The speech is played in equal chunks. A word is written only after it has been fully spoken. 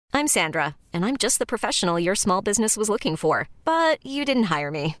I'm Sandra, and I'm just the professional your small business was looking for. But you didn't hire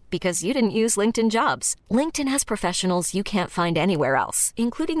me because you didn't use LinkedIn Jobs. LinkedIn has professionals you can't find anywhere else,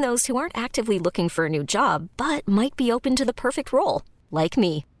 including those who aren't actively looking for a new job, but might be open to the perfect role, like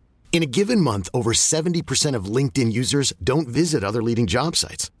me. In a given month, over 70% of LinkedIn users don't visit other leading job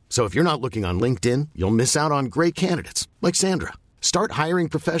sites. So if you're not looking on LinkedIn, you'll miss out on great candidates like Sandra. Start hiring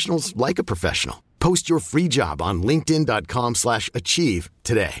professionals like a professional. Post your free job on linkedin.com/achieve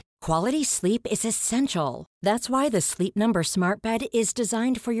today. Quality sleep is essential. That's why the Sleep Number Smart Bed is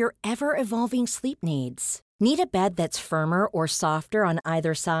designed for your ever-evolving sleep needs. Need a bed that's firmer or softer on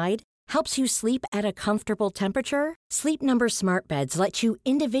either side? Helps you sleep at a comfortable temperature? Sleep Number Smart Beds let you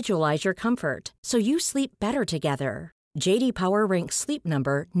individualize your comfort, so you sleep better together. J.D. Power ranks Sleep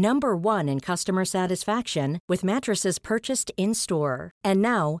Number number 1 in customer satisfaction with mattresses purchased in-store. And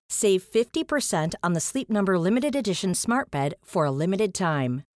now, save 50% on the Sleep Number Limited Edition Smart Bed for a limited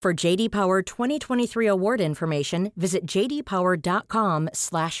time. For J.D. Power 2023 award information, visit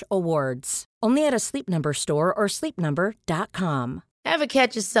jdpower.com/awards. Only at a Sleep Number store or sleepnumber.com. Ever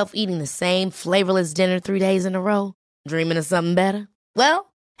catch yourself eating the same flavorless dinner 3 days in a row? Dreaming of something better?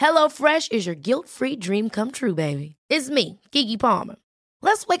 Well, HelloFresh is your guilt-free dream come true, baby. It's me, Keke Palmer.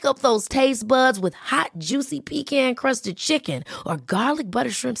 Let's wake up those taste buds with hot, juicy pecan-crusted chicken or garlic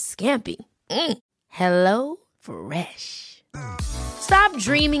butter shrimp scampi. Hello Fresh. Stop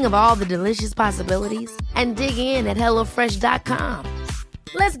dreaming of all the delicious possibilities and dig in at HelloFresh.com.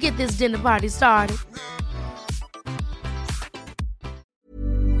 Let's get this dinner party started.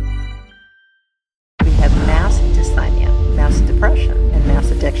 We have mass dysthymia, mass depression, and mass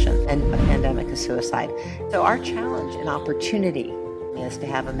addiction, and a pandemic of suicide. So our challenge and opportunity is to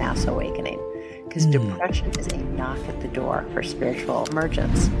have a mass awakening, because depression is a knock at the door for spiritual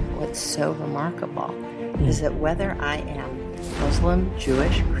emergence. What's so remarkable is that whether I am Muslim,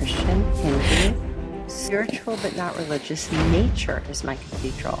 Jewish, Christian, Hindu, spiritual but not religious, nature is my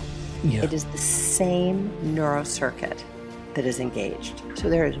cathedral. Yeah. It is the same neurocircuit that is engaged. So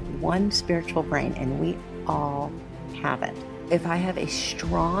there is one spiritual brain, and we all have it. If I have a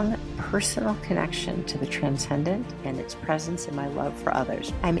strong personal connection to the transcendent and its presence in my love for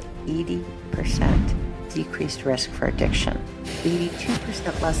others, I'm 80% decreased risk for addiction,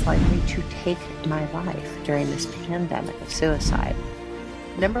 82% less likely to take my life during this pandemic of suicide.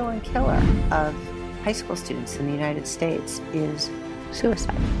 Number one killer of high school students in the United States is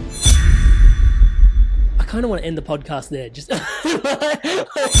suicide. I kind of want to end the podcast there. Just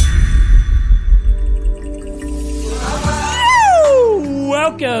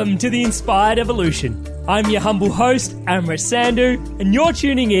welcome to the Inspired Evolution. I'm your humble host, Amrit Sandhu, and you're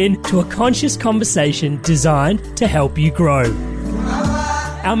tuning in to a conscious conversation designed to help you grow.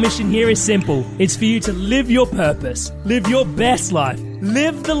 Our mission here is simple. It's for you to live your purpose, live your best life,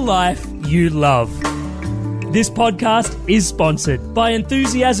 live the life you love. This podcast is sponsored by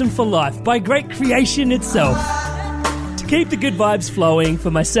Enthusiasm for Life, by great creation itself. To keep the good vibes flowing for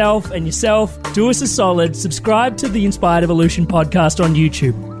myself and yourself, do us a solid, subscribe to the Inspired Evolution podcast on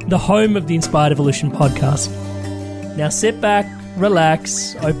YouTube, the home of the Inspired Evolution podcast. Now sit back,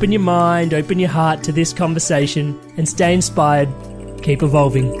 relax, open your mind, open your heart to this conversation, and stay inspired. Keep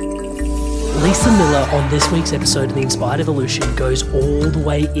evolving. Lisa Miller on this week's episode of the Inspired Evolution goes all the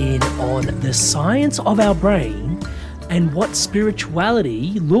way in on the science of our brain and what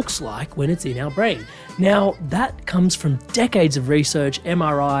spirituality looks like when it's in our brain. Now, that comes from decades of research,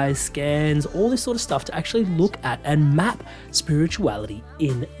 MRIs, scans, all this sort of stuff to actually look at and map spirituality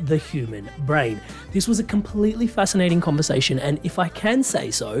in the human brain. This was a completely fascinating conversation, and if I can say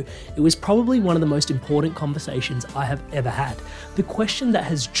so, it was probably one of the most important conversations I have ever had. The question that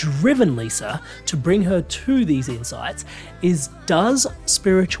has driven Lisa to bring her to these insights is, does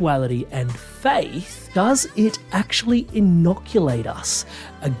spirituality and faith, does it actually inoculate us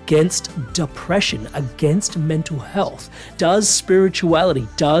against depression, against mental health? Does spirituality,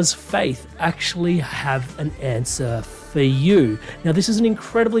 does faith actually have an answer for you? Now, this is an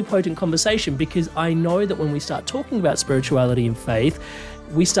incredibly potent conversation, because I know that when we start talking about spirituality and faith,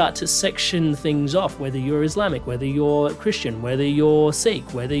 we start to section things off, whether you're Islamic, whether you're Christian, whether you're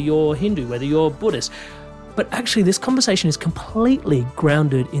Sikh, whether you're Hindu, whether you're Buddhist. But actually, this conversation is completely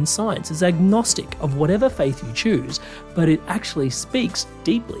grounded in science. It's agnostic of whatever faith you choose, but it actually speaks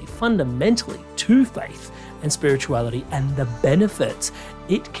deeply, fundamentally to faith and spirituality and the benefits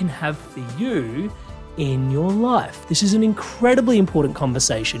it can have for you in your life. This is an incredibly important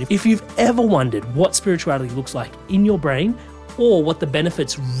conversation. If you've ever wondered what spirituality looks like in your brain, or what the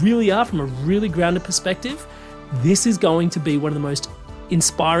benefits really are from a really grounded perspective, this is going to be one of the most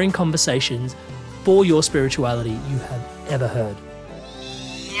inspiring conversations for your spirituality you have ever heard.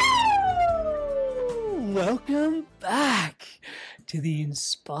 Welcome back to the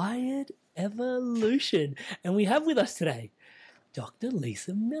Inspired Evolution. And we have with us today Dr.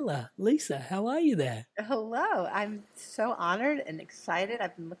 Lisa Miller. Lisa, how are you there? Hello. I'm so honored and excited.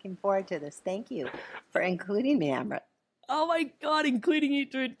 I've been looking forward to this. Thank you for including me, Amrit. Oh my God, including you,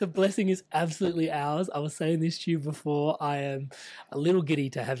 dude. The blessing is absolutely ours. I was saying this to you before. I am a little giddy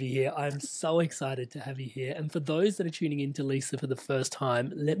to have you here. I'm so excited to have you here. And for those that are tuning in to Lisa for the first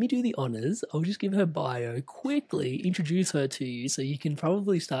time, let me do the honors. I'll just give her bio, quickly introduce her to you so you can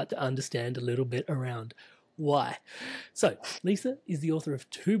probably start to understand a little bit around why. So, Lisa is the author of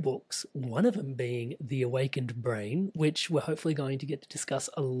 2 books, one of them being The Awakened Brain, which we're hopefully going to get to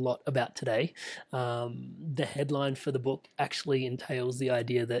discuss a lot about today. The headline for the book actually entails the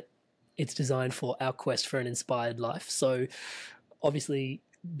idea that it's designed for our quest for an inspired life. So, obviously,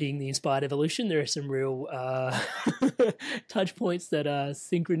 being the Inspired Evolution, there are some real touch points that are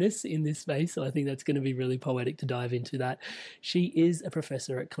synchronous in this space. So I think that's going to be really poetic to dive into that. She is a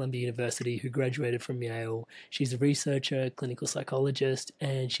professor at Columbia University who graduated from Yale. She's a researcher, clinical psychologist,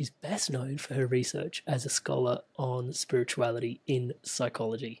 and she's best known for her research as a scholar on spirituality in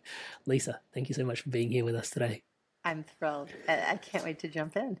psychology. Lisa, thank you so much for being here with us today. I'm thrilled. I can't wait to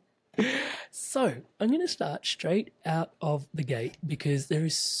jump in. So I'm going to start straight out of the gate because there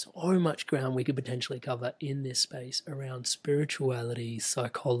is so much ground we could potentially cover in this space around spirituality,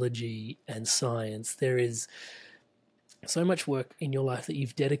 psychology, and science. There is so much work in your life that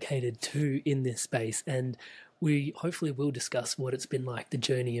you've dedicated to in this space, and we hopefully will discuss what it's been like, the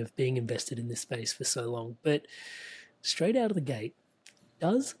journey of being invested in this space for so long. But straight out of the gate,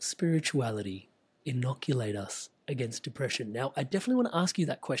 does spirituality inoculate us against depression? Now, I definitely want to ask you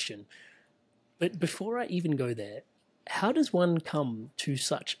that question. But before I even go there, how does one come to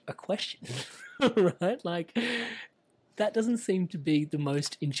such a question? Right? Like, that doesn't seem to be the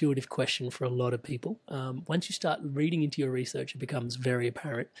most intuitive question for a lot of people. Once you start reading into your research, it becomes very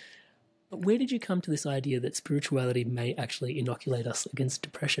apparent. But where did you come to this idea that spirituality may actually inoculate us against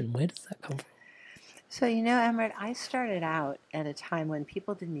depression? Where does that come from? So, Amrit, I started out at a time when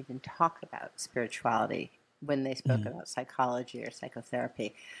people didn't even talk about spirituality when they spoke about psychology or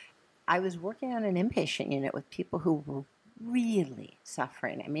psychotherapy. I was working on an inpatient unit with people who were really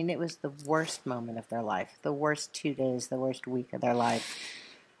suffering. I mean, it was the worst moment of their life, the worst 2 days, the worst week of their life.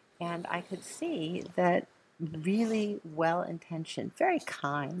 And I could see that really well-intentioned, very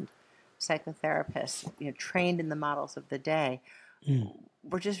kind psychotherapists, trained in the models of the day,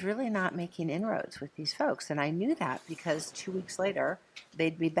 were just really not making inroads with these folks. And I knew that because 2 weeks later,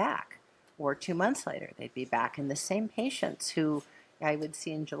 they'd be back. Or 2 months later, they'd be back. And the same patients who I would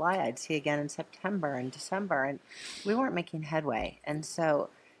see in July, I'd see again in September and December, and we weren't making headway. And so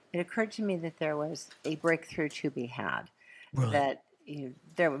it occurred to me that there was a breakthrough to be had, right. That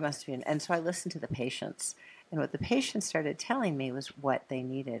there must be. And so I listened to the patients, and what the patients started telling me was what they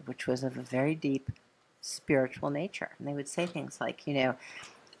needed, which was of a very deep spiritual nature. And they would say things like,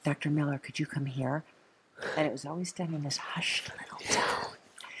 Dr. Miller, could you come here? And it was always done in this hushed little tone.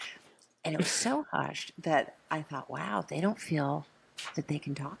 And it was so hushed that I thought, wow, they don't feel that they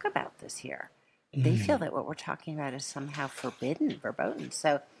can talk about this here. They feel that what we're talking about is somehow forbidden, verboten.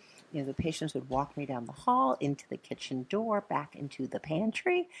 So, the patients would walk me down the hall, into the kitchen door, back into the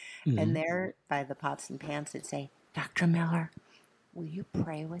pantry, and there by the pots and pans they'd say, Dr. Miller, will you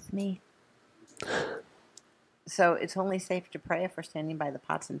pray with me? So it's only safe to pray if we're standing by the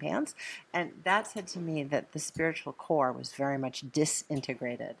pots and pans. And that said to me that the spiritual core was very much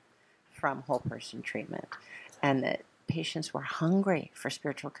disintegrated from whole person treatment, and that patients were hungry for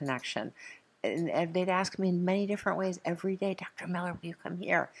spiritual connection. And they'd ask me in many different ways every day, Dr. Miller, will you come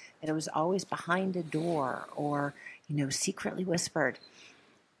here? And it was always behind a door or, secretly whispered.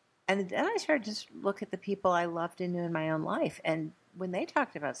 And then I started to just look at the people I loved and knew in my own life. And when they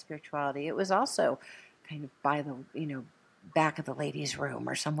talked about spirituality, it was also kind of by the, back of the ladies' room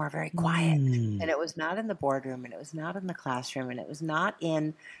or somewhere very quiet. And it was not in the boardroom, and it was not in the classroom, and it was not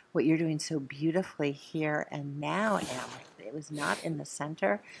in what you're doing so beautifully here and now, Amrit. It was not in the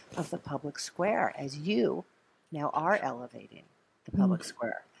center of the public square, as you now are elevating the public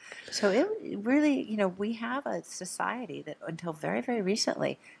square. So it really, we have a society that until very, very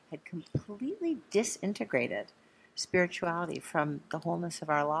recently had completely disintegrated spirituality from the wholeness of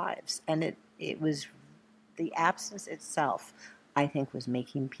our lives. And it was the absence itself, I think, was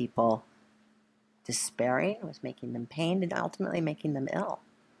making people despairing, was making them pained, and ultimately making them ill.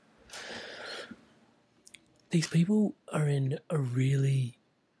 These people are in a really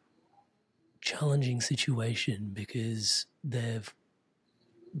challenging situation because they've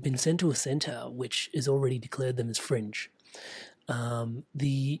been sent to a centre which has already declared them as fringe.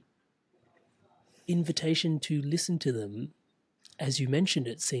 The invitation to listen to them, as you mentioned,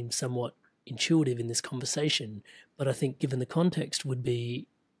 it seems somewhat intuitive in this conversation, but I think given the context would be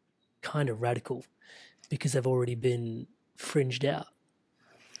kind of radical because they've already been fringed out.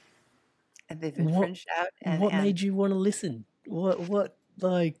 And they've been fringed out. What made you want to listen? What's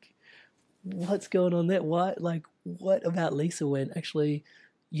going on there? What about Lisa went, actually,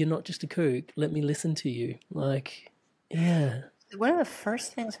 you're not just a kook, let me listen to you? Yeah. One of the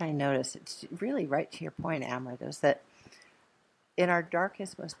first things I noticed, it's really right to your point, Amrit, is that in our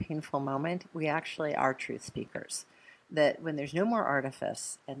darkest, most painful moment, we actually are truth speakers. That when there's no more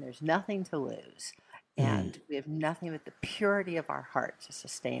artifice and there's nothing to lose, and we have nothing but the purity of our heart to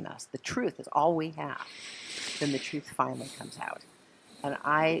sustain us, the truth is all we have, then the truth finally comes out. And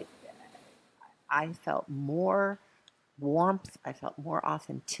I felt more warmth, I felt more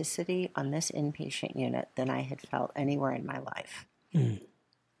authenticity on this inpatient unit than I had felt anywhere in my life.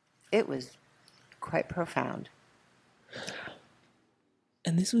 It was quite profound.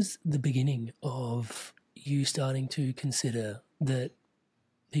 And this was the beginning of you starting to consider that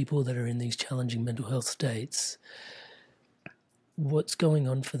people that are in these challenging mental health states, what's going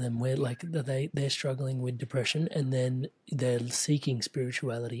on for them? Where they're struggling with depression and then they're seeking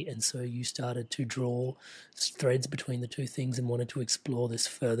spirituality, and so you started to draw threads between the two things and wanted to explore this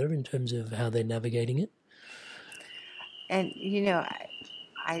further in terms of how they're navigating it. And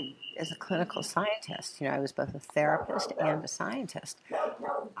I as a clinical scientist, I was both a therapist and a scientist.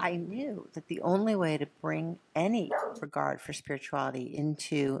 I knew that the only way to bring any regard for spirituality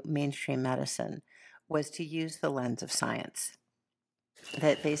into mainstream medicine was to use the lens of science.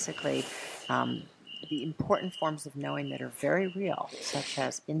 That basically the important forms of knowing that are very real, such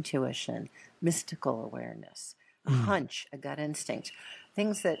as intuition, mystical awareness, a hunch, a gut instinct,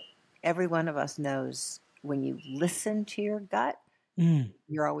 things that every one of us knows when you listen to your gut,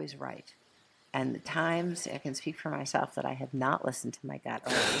 you're always right. And the times, I can speak for myself, that I have not listened to my gut or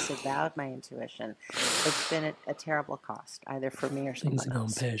disavowed my intuition, it's been a terrible cost, either for me or someone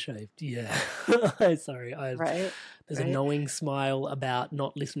else. Things are going pear-shaped, yeah. Sorry. There's a knowing smile about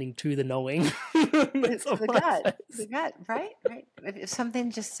not listening to the knowing. It's the gut, right? If something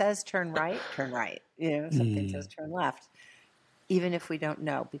just says turn right, turn right. Something says turn left, even if we don't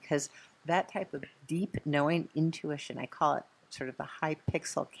know, because that type of deep knowing, intuition, I call it sort of the high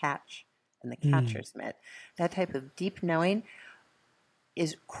pixel catch and the catcher's mitt. That type of deep knowing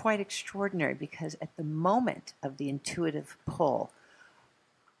is quite extraordinary because at the moment of the intuitive pull,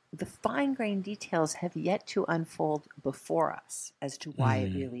 the fine-grained details have yet to unfold before us as to why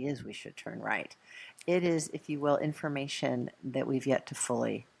it really is we should turn right. It is, if you will, information that we've yet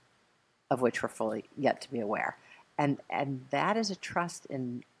to of which we're fully yet to be aware. And that is a trust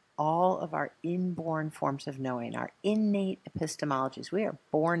in all of our inborn forms of knowing, our innate epistemologies. We are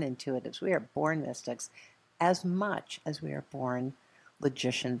born intuitives. We are born mystics as much as we are born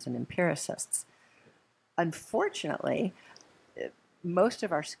logicians and empiricists. Unfortunately, most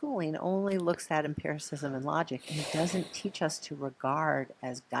of our schooling only looks at empiricism and logic and doesn't teach us to regard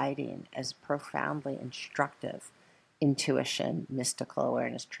as guiding, as profoundly instructive intuition, mystical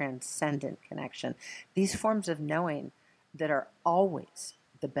awareness, transcendent connection. These forms of knowing that are always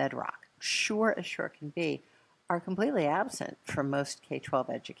the bedrock, sure as sure can be, are completely absent from most K-12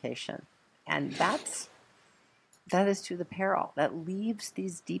 education. And that is to the peril. That leaves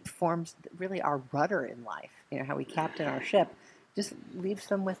these deep forms, really our rudder in life, how we captain our ship, just leaves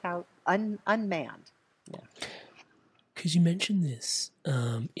them without, unmanned. Yeah. Because you mentioned this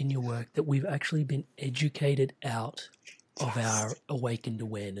in your work, that we've actually been educated out of our awakened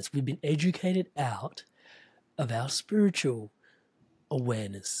awareness. We've been educated out of our spiritual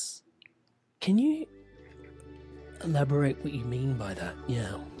awareness. Can you elaborate what you mean by that?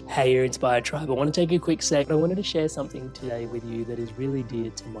 Yeah. Hey, you're Inspired Tribe. I want to take a quick sec. I wanted to share something today with you that is really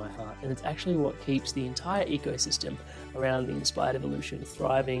dear to my heart, and it's actually what keeps the entire ecosystem around the Inspired Evolution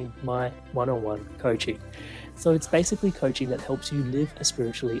thriving, my one-on-one coaching. So it's basically coaching that helps you live a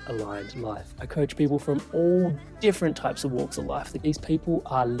spiritually aligned life. I coach people from all different types of walks of life. These people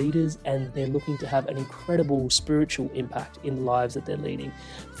are leaders and they're looking to have an incredible spiritual impact in the lives that they're leading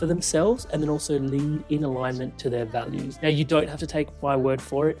for themselves, and then also lead in alignment to their values. Now, you don't have to take my word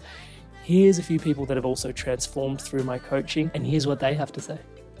for it. Here's a few people that have also transformed through my coaching, and here's what they have to say.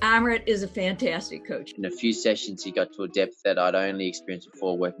 Amrit is a fantastic coach. In a few sessions, he got to a depth that I'd only experienced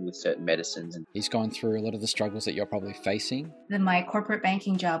before working with certain medicines. And he's gone through a lot of the struggles that you're probably facing. Then my corporate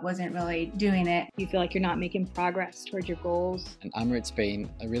banking job wasn't really doing it. You feel like you're not making progress towards your goals. And Amrit's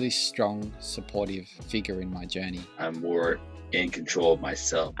been a really strong, supportive figure in my journey. I'm more in control of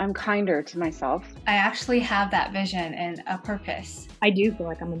myself. I'm kinder to myself. I actually have that vision and a purpose. I do feel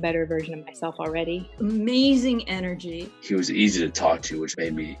like I'm a better version of myself already. Amazing energy. He was easy to talk to, which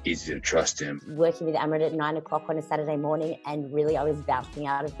made me easy to trust him. Working with Amrit at 9 o'clock on a Saturday morning, and really I was bouncing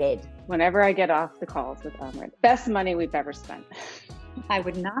out of bed. Whenever I get off the calls with Amrit, best money we've ever spent. I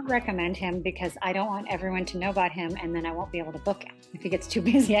would not recommend him because I don't want everyone to know about him and then I won't be able to book him. If he gets too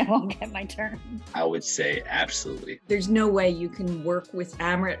busy, I won't get my turn. I would say absolutely. There's no way you can work with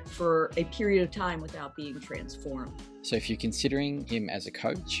Amrit for a period of time without being transformed. So if you're considering him as a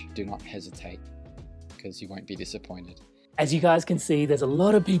coach, do not hesitate because you won't be disappointed. As you guys can see, there's a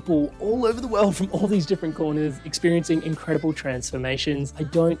lot of people all over the world from all these different corners experiencing incredible transformations. I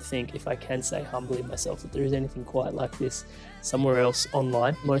don't think, if I can say humbly myself, that there is anything quite like this somewhere else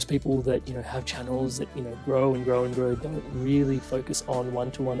online. Most people that, have channels that, grow and grow and grow don't really focus on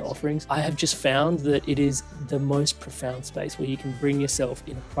one-to-one offerings. I have just found that it is the most profound space where you can bring yourself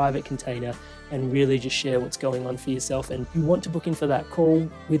in a private container and really just share what's going on for yourself. And if you want to book in for that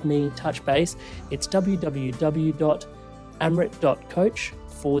call with me, touch base, it's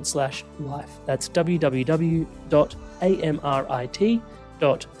www.amrit.coach/life. That's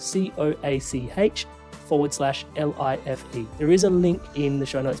www.amrit.coach/LIFE. There is a link in the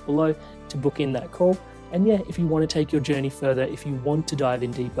show notes below to book in that call. And yeah, if you want to take your journey further, if you want to dive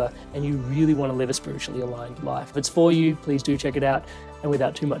in deeper and you really want to live a spiritually aligned life, if it's for you, please do check it out. And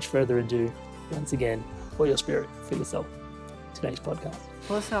without too much further ado, once again, for your spirit, for yourself, today's podcast.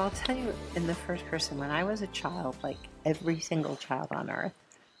 Well, so I'll tell you in the first person, when I was a child, like every single child on earth,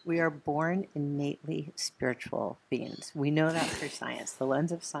 we are born innately spiritual beings. We know that through science. The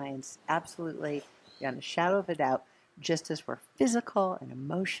lens of science, absolutely, beyond a shadow of a doubt, just as we're physical and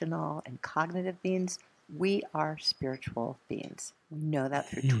emotional and cognitive beings, we are spiritual beings. We know that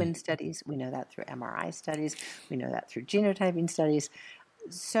through twin studies. We know that through MRI studies. We know that through genotyping studies.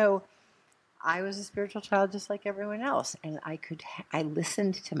 So I was a spiritual child just like everyone else, and I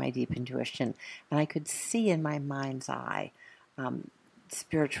listened to my deep intuition, and I could see in my mind's eye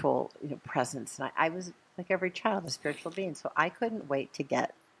spiritual presence. And I was, like every child, a spiritual being. So I couldn't wait to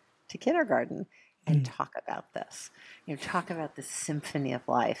get to kindergarten and talk about this, talk about the symphony of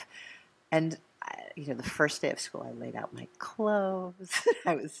life. And the first day of school, I laid out my clothes.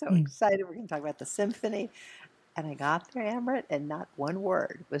 I was so excited. We're going to talk about the symphony. And I got there, Amrit, and not one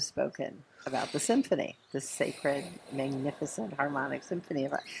word was spoken about the symphony, the sacred, magnificent, harmonic symphony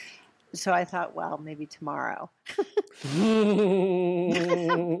of life. So I thought, well, maybe tomorrow.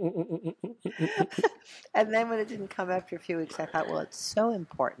 And then when it didn't come after a few weeks, I thought, well, it's so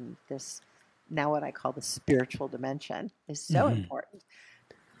important. This, now what I call the spiritual dimension, is so important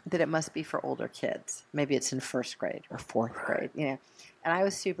that it must be for older kids. Maybe it's in first grade or fourth grade, And I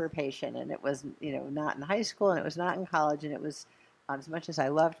was super patient, and it was, not in high school, and it was not in college, and it was, as much as I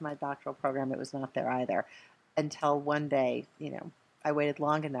loved my doctoral program, it was not there either. Until one day, I waited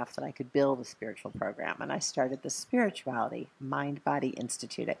long enough that I could build a spiritual program, and I started the Spirituality Mind-Body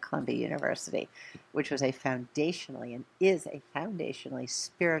Institute at Columbia University, which was a foundationally and is a foundationally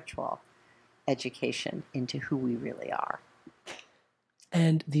spiritual education into who we really are.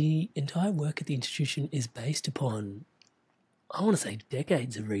 And the entire work at the institution is based upon, I want to say,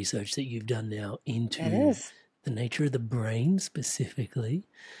 decades of research that you've done now into the nature of the brain specifically,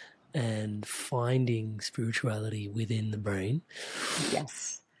 and finding spirituality within the brain.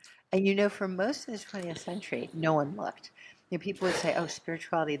 Yes. And for most of the 20th century, no one looked. People would say, oh,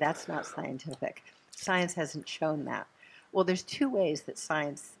 spirituality, that's not scientific. Science hasn't shown that. Well, there's two ways that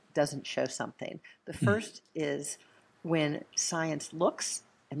science doesn't show something. The first is when science looks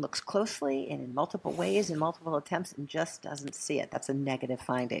and looks closely and in multiple ways, in multiple attempts, and just doesn't see it. That's a negative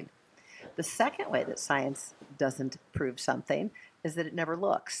finding. The second way that science doesn't prove something is that it never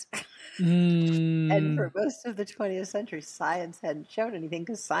looks. And for most of the 20th century, science hadn't shown anything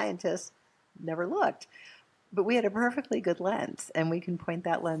because scientists never looked. But we had a perfectly good lens, and we can point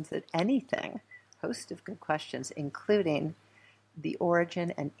that lens at anything. A host of good questions, including the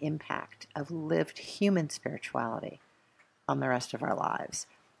origin and impact of lived human spirituality on the rest of our lives.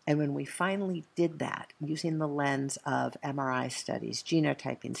 And when we finally did that, using the lens of MRI studies,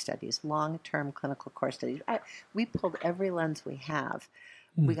 genotyping studies, long-term clinical course studies, we pulled every lens we have.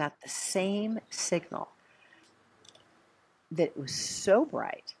 We got the same signal that was so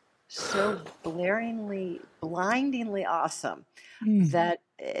bright, so blindingly awesome, that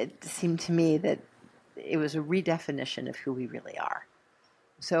it seemed to me that it was a redefinition of who we really are.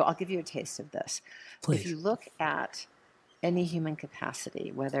 So I'll give you a taste of this. Please. If you look at any human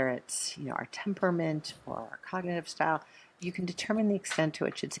capacity, whether it's our temperament or our cognitive style, you can determine the extent to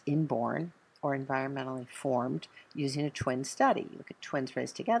which it's inborn or environmentally formed using a twin study. You look at twins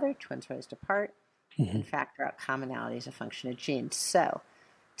raised together, twins raised apart, and factor out commonality as a function of genes. So,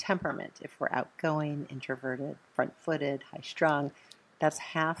 temperament, if we're outgoing, introverted, front-footed, high-strung, that's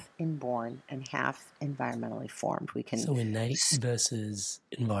half inborn and half environmentally formed. We can So innate versus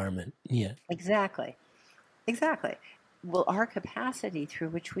environment. Yeah. Exactly. Well, our capacity through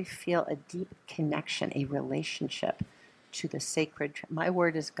which we feel a deep connection, a relationship to the sacred, my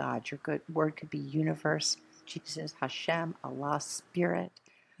word is God, your good word could be universe, Jesus, Hashem, Allah, Spirit,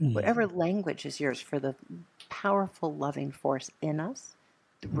 whatever language is yours for the powerful loving force in us,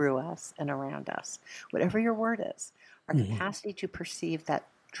 through us, and around us. Whatever your word is, our capacity to perceive that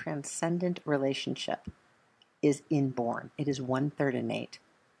transcendent relationship is inborn. It is 1/3 innate,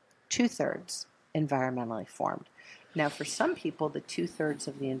 2/3 environmentally formed. Now, for some people, the 2/3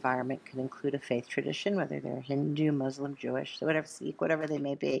 of the environment could include a faith tradition, whether they're Hindu, Muslim, Jewish, whatever, Sikh, whatever they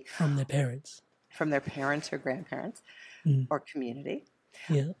may be. From their parents. From their parents or grandparents or community.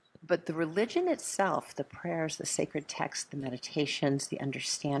 Yeah. But the religion itself, the prayers, the sacred texts, the meditations, the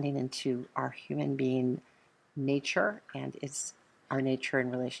understanding into our human being nature and its our nature in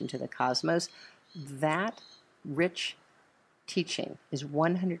relation to the cosmos, that rich teaching is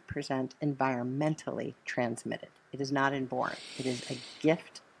 100% environmentally transmitted. It is not inborn. It is a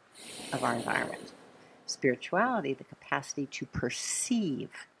gift of our environment. Spirituality, the capacity to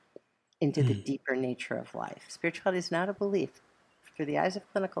perceive into the deeper nature of life. Spirituality is not a belief. Through the eyes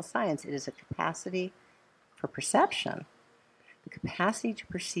of clinical science, it is a capacity for perception, the capacity to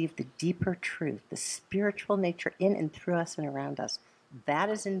perceive the deeper truth, the spiritual nature in and through us and around us. That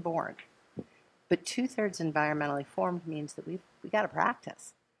is inborn. But 2/3 environmentally formed means that we got to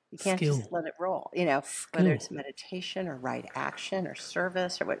practice. You can't just let it roll. Whether it's meditation or right action or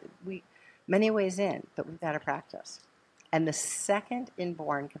service or many ways in, but we've got to practice. And the second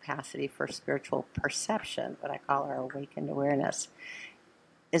inborn capacity for spiritual perception, what I call our awakened awareness,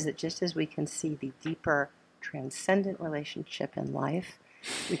 is that just as we can see the deeper transcendent relationship in life,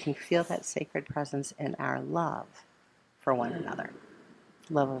 we can feel that sacred presence in our love for one another.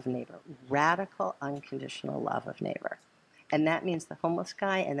 Love of neighbor. Radical, unconditional love of neighbor. And that means the homeless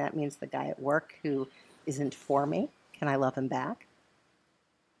guy, and that means the guy at work who isn't for me. Can I love him back?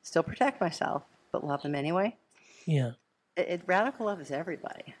 Still protect myself, but love him anyway? Yeah. Radical love is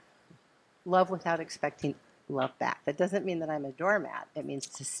everybody. Love without expecting love back. That doesn't mean that I'm a doormat. It means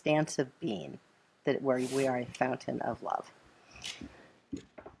it's a stance of being, that where we are a fountain of love.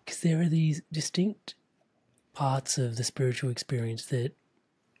 Because there are these distinct parts of the spiritual experience that,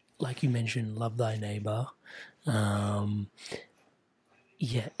 like you mentioned, love thy neighbor. And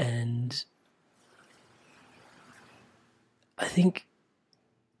I think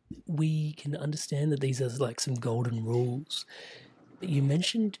we can understand that these are like some golden rules. But you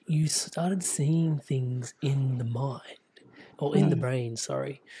mentioned you started seeing things in the mind, or in the brain,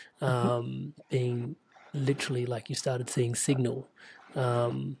 sorry, being literally like you started seeing signal,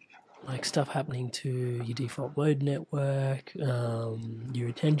 like stuff happening to your default mode network, your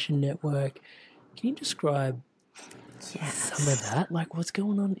attention network. Can you describe some of that? Like what's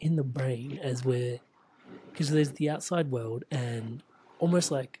going on in the brain because there's the outside world and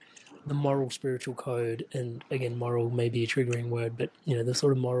almost like the moral spiritual code, and again, moral may be a triggering word, but the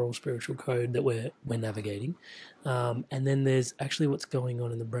sort of moral spiritual code that we're navigating. And then there's actually what's going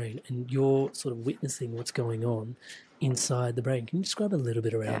on in the brain, and you're sort of witnessing what's going on inside the brain. Can you describe a little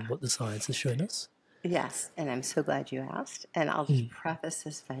bit around what the science has shown us? Yes, and I'm so glad you asked. And I'll just preface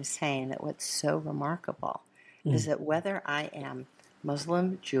this by saying that what's so remarkable is that whether I am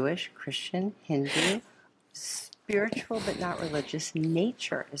Muslim, Jewish, Christian, Hindu, spiritual but not religious,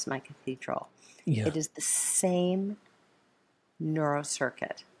 nature is my cathedral. Yeah. It is the same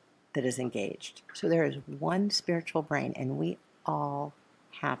neurocircuit that is engaged. So there is one spiritual brain, and we all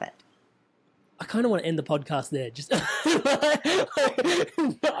have it. I kind of want to end the podcast there, just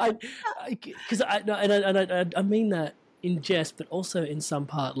because I mean that in jest, but also in some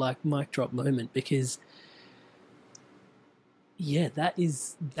part like mic drop moment, because that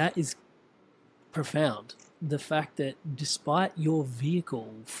is profound. The fact that despite your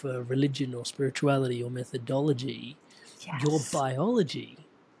vehicle for religion or spirituality or methodology, your biology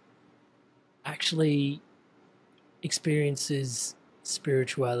actually experiences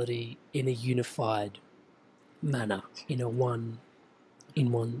spirituality in a unified manner, in one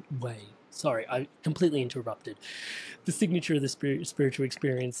way. Sorry, I completely interrupted. The signature of the spiritual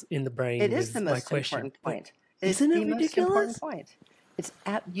experience in the brain. It is the most important point. Isn't it ridiculous? Most important point.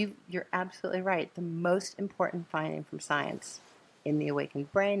 You're absolutely right. The most important finding from science in the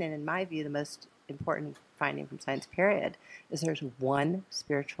awakened brain, and in my view, the most important finding from science, period, is there's one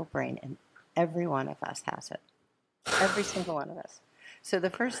spiritual brain, and Every one of us has it. Every single one of us. So the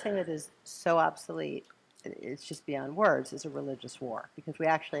first thing that is so obsolete, it's just beyond words, is a religious war, because we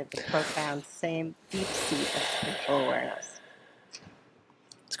actually have the profound same deep seat of spiritual awareness.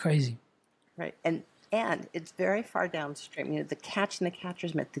 It's crazy. Right. And it's very far downstream. The catch and the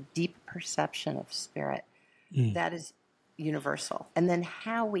catcher's mitt, the deep perception of spirit, that is universal. And then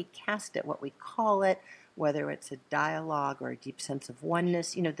how we cast it, what we call it, whether it's a dialogue or a deep sense of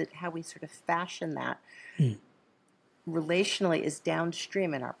oneness, how we sort of fashion that relationally is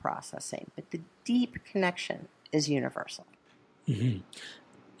downstream in our processing. But the deep connection is universal. Mm-hmm.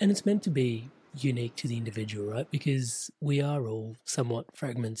 And it's meant to be unique to the individual, right? Because we are all somewhat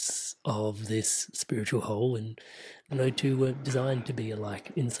fragments of this spiritual whole, and no two were designed to be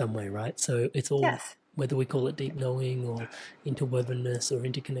alike in some way, right? So it's all, whether we call it deep knowing or interwovenness or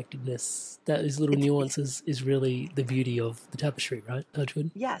interconnectedness, those little nuances is really the beauty of the tapestry, right,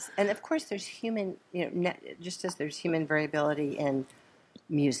 Touchwood? Yes, and of course there's human, just as there's human variability in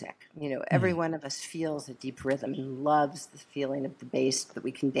music. Every one of us feels a deep rhythm and loves the feeling of the bass that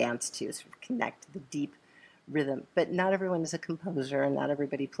we can dance to, sort of connect to the deep rhythm. But not everyone is a composer and not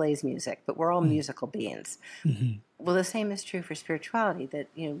everybody plays music, but we're all musical beings. Mm-hmm. Well, the same is true for spirituality, that,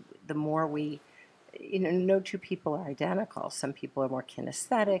 the more we, no two people are identical. Some people are more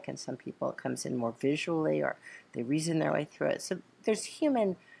kinesthetic and some people it comes in more visually, or they reason their way through it. So there's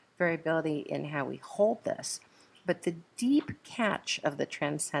human variability in how we hold this. But the deep catch of the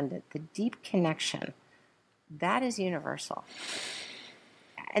transcendent, the deep connection, that is universal.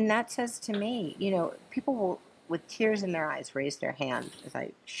 And that says to me, people will, with tears in their eyes, raise their hand as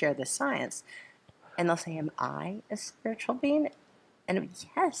I share this science, and they'll say, am I a spiritual being? And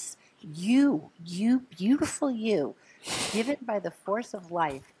yes, you, beautiful you, given by the force of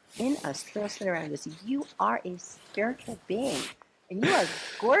life in us, through us and around us, you are a spiritual being. And you are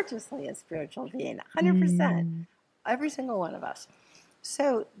gorgeously a spiritual being, 100%. Every single one of us.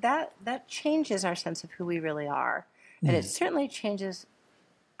 So that changes our sense of who we really are. And it certainly changes,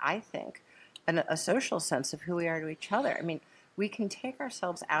 I think, a social sense of who we are to each other. I mean, we can take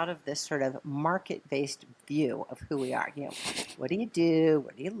ourselves out of this sort of market-based view of who we are. What do you do?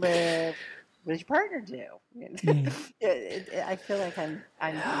 Where do you live? What does your partner do? I feel like I'm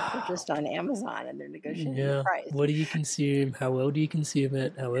purchased on Amazon and they're negotiating the price. What do you consume? How well do you consume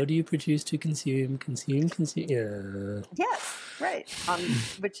it? How well do you produce to consume? Yeah. Yes, right.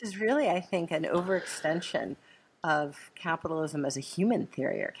 Which is really, I think, an overextension of capitalism as a human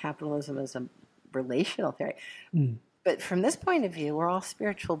theory or capitalism as a relational theory. But from this point of view, we're all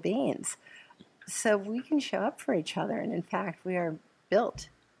spiritual beings. So we can show up for each other. And in fact, we are built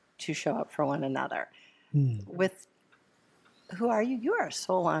to show up for one another. With who are you? You are a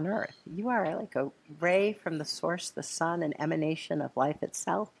soul on earth. You are like a ray from the source, the sun, an emanation of life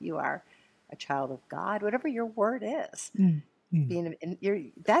itself. You are a child of God, whatever your word is.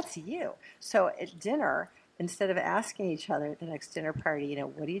 That's you. So at dinner, instead of asking each other at the next dinner party,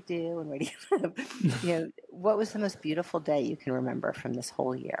 what do you do and where do you live? What was the most beautiful day you can remember from this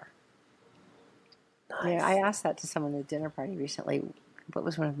whole year? Nice. I asked that to someone at a dinner party recently. What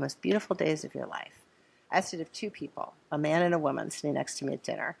was one of the most beautiful days of your life? I asked it of two people, a man and a woman sitting next to me at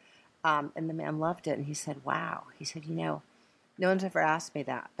dinner. And the man loved it. And he said, wow. He said, no one's ever asked me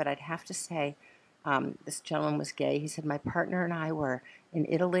that. But I'd have to say, this gentleman was gay. He said, my partner and I were in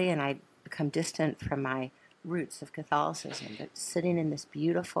Italy and I'd become distant from my roots of Catholicism. But sitting in this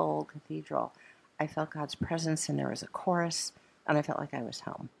beautiful cathedral, I felt God's presence and there was a chorus and I felt like I was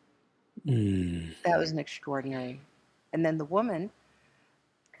home. That was an extraordinary. And then the woman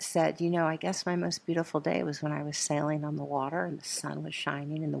said, I guess my most beautiful day was when I was sailing on the water and the sun was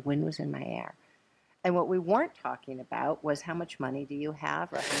shining and the wind was in my hair. And what we weren't talking about was how much money do you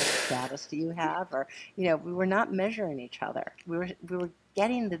have or how much status do you have, or, we were not measuring each other. We were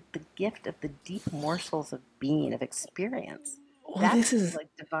getting the gift of the deep morsels of being, of experience. Well, this is like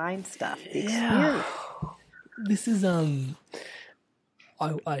divine stuff, the experience. This is,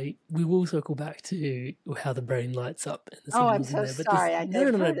 we will circle back to how the brain lights up. And the I'm so sorry.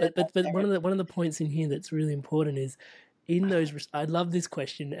 But one of the points in here that's really important is in those. I love this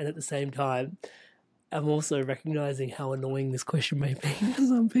question, and at the same time, I'm also recognizing how annoying this question may be to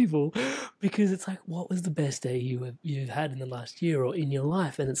some people, because it's like, what was the best day you've had in the last year or in your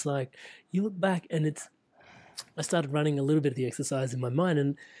life? And it's like you look back, and I started running a little bit of the exercise in my mind,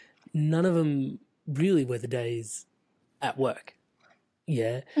 and none of them really were the days at work.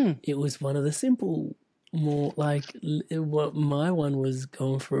 Yeah, It was one of the simple, more like what my one was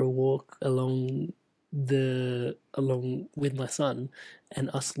going for a walk along along with my son and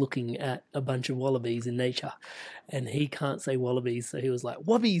us looking at a bunch of wallabies in nature, and he can't say wallabies, so he was like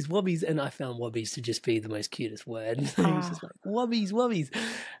wobbies, and I found wobbies to just be the most cutest word. So he was just like wobbies,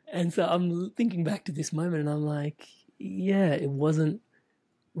 and so I'm thinking back to this moment, and I'm like, yeah, it wasn't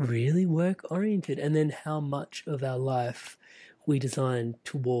really work oriented, and then how much of our life we design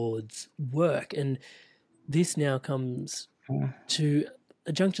towards work, and this now comes to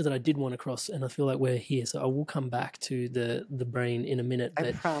a juncture that I did want to cross, and I feel like we're here, so I will come back to the brain in a minute. But,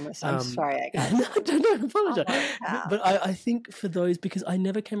 I promise. I'm sorry. I got no, don't apologize. But I think for those, because I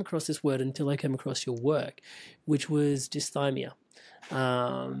never came across this word until I came across your work, which was dysthymia.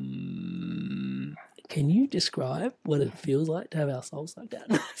 Can you describe what it feels like to have our souls sucked out?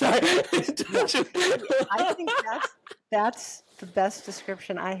 Sorry. I think that's the best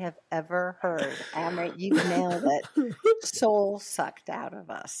description I have ever heard. Amrit, you nailed it. Soul sucked out of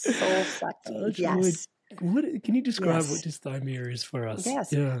us. Soul sucked out. Yes. Can you describe what dysthymia is for us?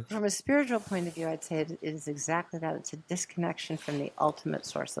 Yes. Yeah. From a spiritual point of view, I'd say it is exactly that. It's a disconnection from the ultimate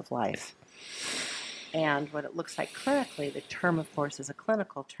source of life. And what it looks like clinically, the term, of course, is a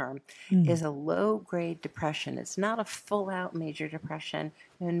clinical term, is a low-grade depression. It's not a full-out major depression.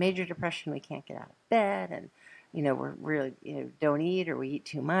 In major depression, we can't get out of bed, and we're really don't eat, or we eat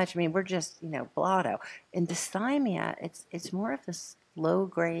too much. I mean, we're just blotto. In dysthymia, it's more of this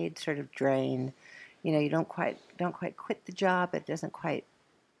low-grade sort of drain. You don't quite quit the job. It doesn't quite,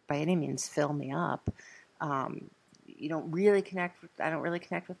 by any means, fill me up. I don't really connect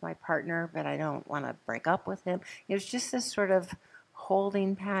with my partner, but I don't want to break up with him. It's just this sort of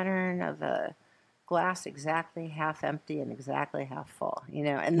holding pattern of a glass exactly half empty and exactly half full,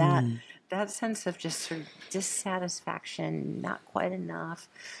 and that sense of just sort of dissatisfaction, not quite enough.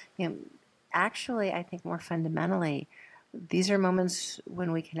 Actually, I think more fundamentally, these are moments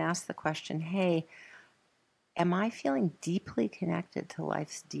when we can ask the question, hey, am I feeling deeply connected to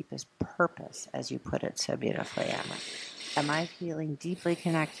life's deepest purpose, as you put it so beautifully, Emma? Am I feeling deeply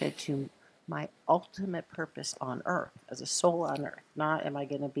connected to my ultimate purpose on earth, as a soul on earth? Not am I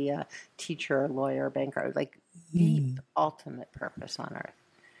going to be a teacher, lawyer, banker, like deep ultimate purpose on earth,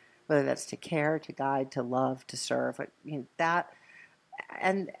 whether that's to care, to guide, to love, to serve, that.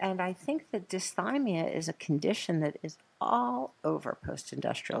 And I think that dysthymia is a condition that is all over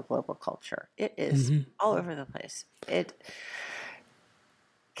post-industrial global culture. It is all over the place. It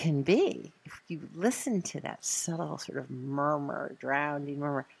can be, if you listen to that subtle sort of drowning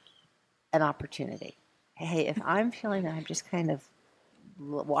murmur, an opportunity. Hey, if I'm feeling that I'm just kind of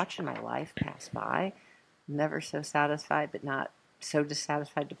watching my life pass by, never so satisfied, but not so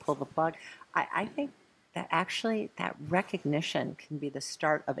dissatisfied to pull the plug, I think that actually that recognition can be the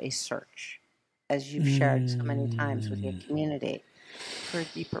start of a search, as you've shared so many times with your community, for a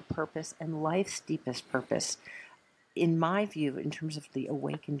deeper purpose and life's deepest purpose. In my view, in terms of the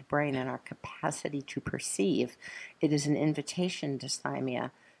awakened brain and our capacity to perceive, it is an invitation,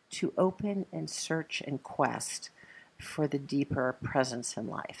 dysthymia, to open and search and quest for the deeper presence in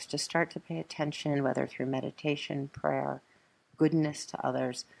life, to start to pay attention, whether through meditation, prayer, goodness to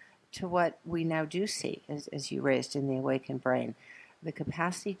others, to what we now do see, as you raised in the awakened brain, the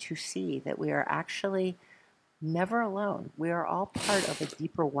capacity to see that we are actually never alone. We are all part of a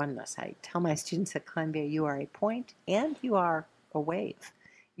deeper oneness. I tell my students at Columbia, you are a point and you are a wave.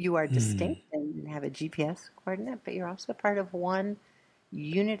 You are distinct and have a GPS coordinate, but you're also part of one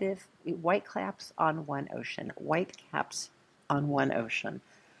unitive, white caps on one ocean,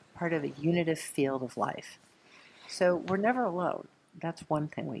 part of a unitive field of life. So we're never alone. That's one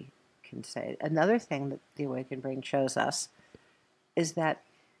thing we can say. Another thing that the awakened brain shows us is that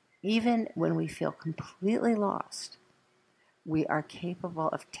even when we feel completely lost, we are capable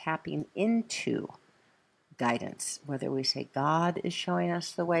of tapping into guidance, whether we say God is showing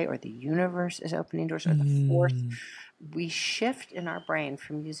us the way or the universe is opening doors or the force. We shift in our brain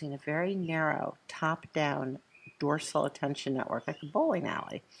from using a very narrow, top-down dorsal attention network, like a bowling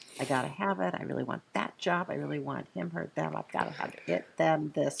alley. I got to have it. I really want that job. I really want him, her, them. I've got to have it,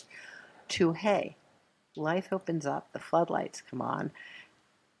 them, this. To, hey, life opens up, the floodlights come on,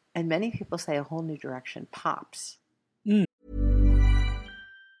 and many people say a whole new direction pops.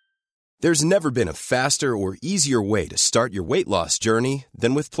 There's never been a faster or easier way to start your weight loss journey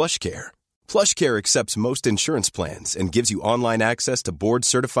than with PlushCare. PlushCare accepts most insurance plans and gives you online access to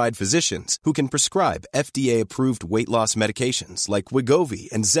board-certified physicians who can prescribe FDA-approved weight loss medications like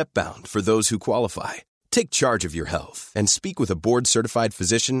Wegovy and Zepbound for those who qualify. Take charge of your health and speak with a board-certified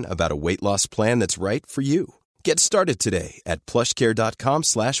physician about a weight loss plan that's right for you. Get started today at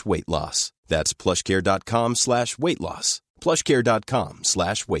plushcare.com/weight loss. That's plushcare.com/weight loss.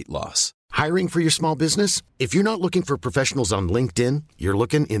 plushcare.com/weight loss. Hiring for your small business? If you're not looking for professionals on LinkedIn, you're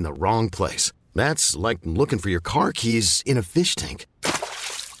looking in the wrong place. That's like looking for your car keys in a fish tank.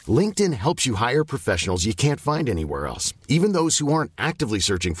 LinkedIn helps you hire professionals you can't find anywhere else, even those who aren't actively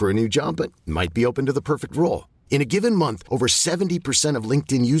searching for a new job but might be open to the perfect role. In a given month, over 70% of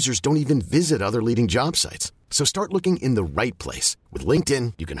LinkedIn users don't even visit other leading job sites. So start looking in the right place. With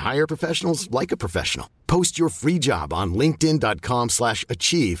LinkedIn, you can hire professionals like a professional. Post your free job on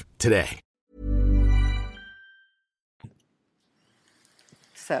linkedin.com/achieve today.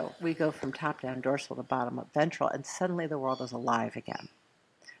 So we go from top down dorsal to bottom up ventral, and suddenly the world is alive again.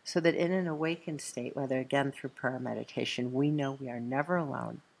 So that in an awakened state, whether again through prayer or meditation, we know we are never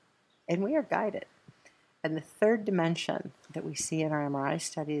alone and we are guided. And the third dimension that we see in our MRI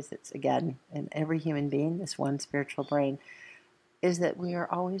studies, that's again in every human being, this one spiritual brain, is that we are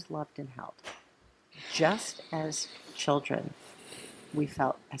always loved and held. Just as children, we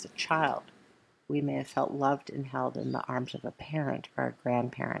felt as a child, we may have felt loved and held in the arms of a parent or a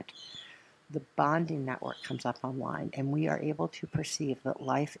grandparent. The bonding network comes up online, and we are able to perceive that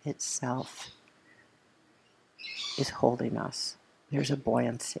life itself is holding us. There's a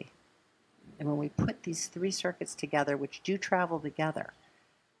buoyancy. And when we put these three circuits together, which do travel together,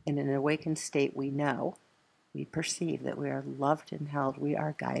 in an awakened state, we know, we perceive that we are loved and held, we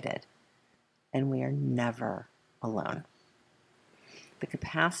are guided, and we are never alone. The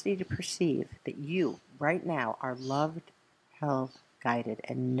capacity to perceive that you, right now, are loved, held, guided,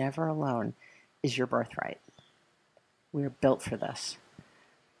 and never alone is your birthright. We are built for this.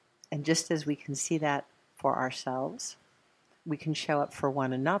 And just as we can see that for ourselves, we can show up for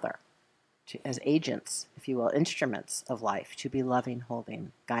one another as agents, if you will, instruments of life, to be loving,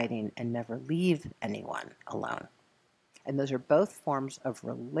 holding, guiding, and never leave anyone alone. And those are both forms of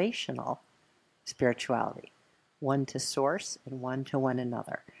relational spirituality, one to source and one to one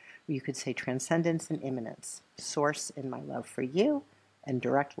another. You could say transcendence and immanence, source in my love for you and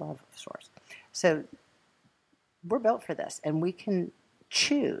direct love of source. So we're built for this, and we can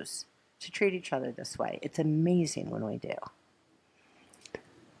choose to treat each other this way. It's amazing when we do.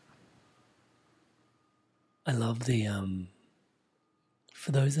 I love the,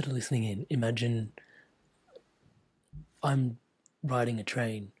 for those that are listening in, imagine I'm riding a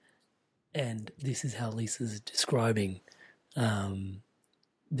train and this is how Lisa's describing the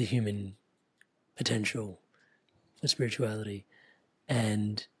human potential for spirituality.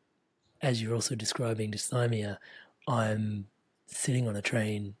 And as you're also describing dysthymia, I'm sitting on a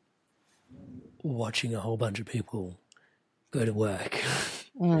train watching a whole bunch of people go to work.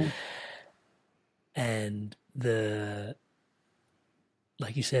 And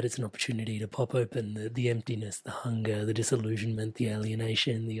like you said, it's an opportunity to pop open the emptiness, the hunger, the disillusionment, the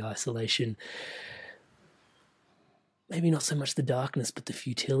alienation, the isolation. Maybe not so much the darkness, but the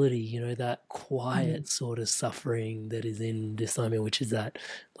futility, that quiet sort of suffering that is in dysthymia, which is that,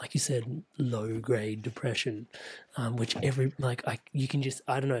 like you said, low-grade depression, which you can just,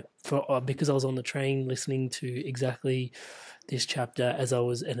 I don't know, because I was on the train listening to exactly this chapter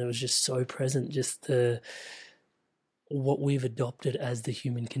and it was just so present, just what we've adopted as the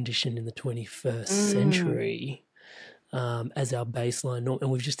human condition in the 21st century as our baseline norm, and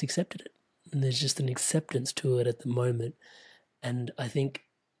we've just accepted it. And there's just an acceptance to it at the moment. And I think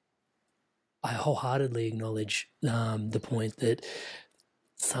I wholeheartedly acknowledge the point that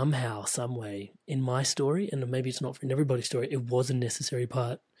somehow, some way, in my story, and maybe it's not in everybody's story, it was a necessary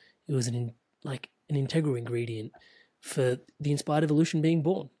part. It was an integral ingredient for the inspired evolution being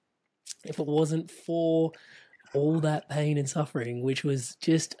born. If it wasn't for all that pain and suffering, which was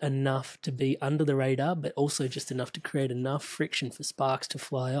just enough to be under the radar, but also just enough to create enough friction for sparks to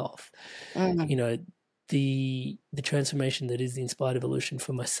fly off. The transformation that is the inspired evolution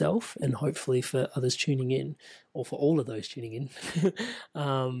for myself and hopefully for others tuning in, or for all of those tuning in,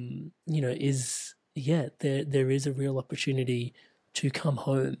 there is a real opportunity to come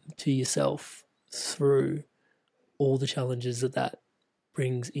home to yourself through all the challenges that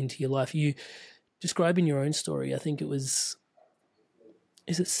brings into your life. You describing your own story, I think it was,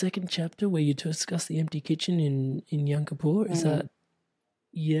 is it second chapter where you discuss the empty kitchen in Yom Kippur? Is that,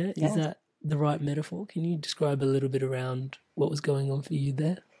 is that the right metaphor? Can you describe a little bit around what was going on for you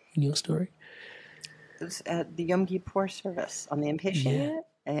there in your story? It was at the Yom Kippur service on the inpatient unit.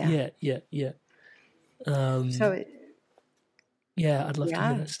 Yeah. I'd love to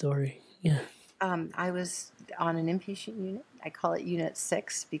hear that story. Yeah. I was on an inpatient unit. I call it Unit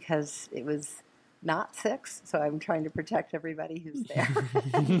 6 because it was not 6, so I'm trying to protect everybody who's there.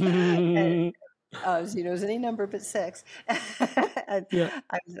 It was any number but 6. I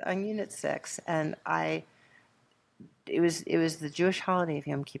was on Unit 6, and it was the Jewish holiday of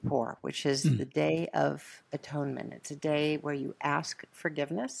Yom Kippur, which is the Day of Atonement. It's a day where you ask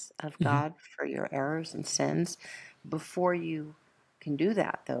forgiveness of God for your errors and sins. Before you can do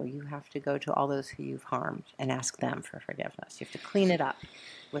that, though, you have to go to all those who you've harmed and ask them for forgiveness. You have to clean it up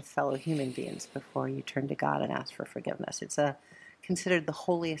with fellow human beings before you turn to God and ask for forgiveness. It's considered the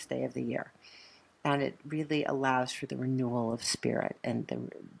holiest day of the year, and it really allows for the renewal of spirit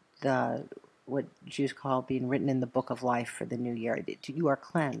and the what Jews call being written in the book of life for the new year. You are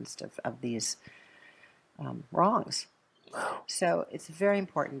cleansed of these wrongs. So it's a very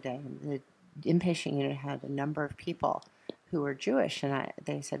important day. The inpatient unit had a number of people who were Jewish, and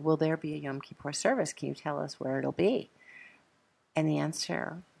they said, will there be a Yom Kippur service? Can you tell us where it'll be? And the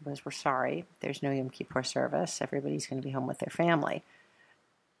answer was, we're sorry, there's no Yom Kippur service. Everybody's going to be home with their family.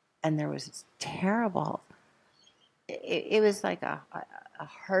 And there was this terrible, it was like a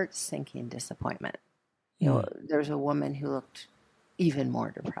heart-sinking disappointment. You know, there was a woman who looked even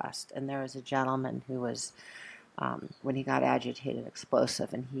more depressed, and there was a gentleman who was, when he got agitated,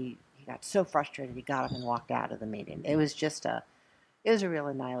 explosive, and he got so frustrated he got up and walked out of the meeting. It was just a real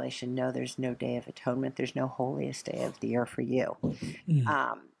annihilation. No, there's no Day of Atonement. There's no holiest day of the year for you.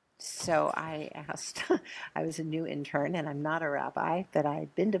 So I asked, I was a new intern, and I'm not a rabbi, but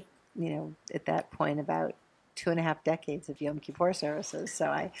I'd been to, at that point, about 2.5 decades of Yom Kippur services. So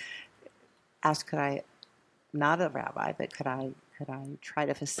I asked, could I, not a rabbi, but could I try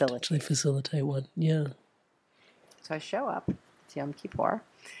to facilitate one? Yeah. So I show up, it's Yom Kippur,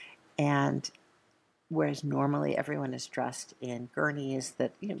 and whereas normally everyone is dressed in gurneys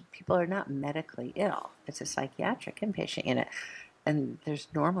that, people are not medically ill. It's a psychiatric inpatient unit. And there's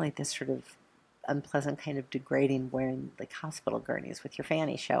normally this sort of unpleasant kind of degrading wearing like hospital gurneys with your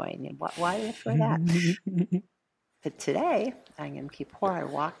fanny showing. And why do you have to wear that? But today, on Yom Kippur, I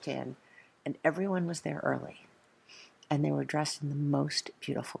walked in and everyone was there early. And they were dressed in the most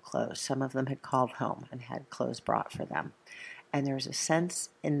beautiful clothes. Some of them had called home and had clothes brought for them. And there was a sense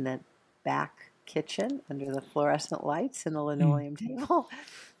in the back kitchen under the fluorescent lights and the linoleum table,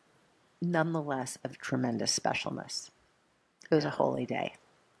 nonetheless, of tremendous specialness. It was a holy day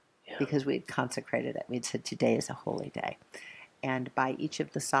because we had consecrated it. We'd said today is a holy day. And by each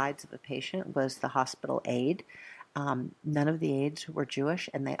of the sides of a patient was the hospital aide. None of the aides were Jewish,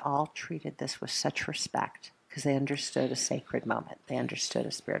 and they all treated this with such respect because they understood a sacred moment. They understood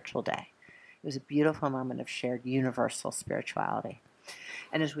a spiritual day. It was a beautiful moment of shared universal spirituality.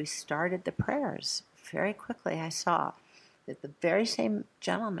 And as we started the prayers, very quickly I saw that the very same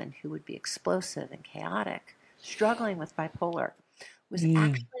gentleman who would be explosive and chaotic, struggling with bipolar, was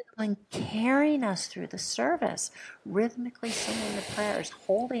actually the one carrying us through the service, rhythmically singing the prayers,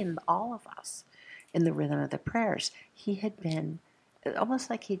 holding all of us in the rhythm of the prayers. He had been almost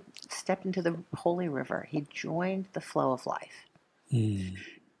like he'd stepped into the holy river. He joined the flow of life.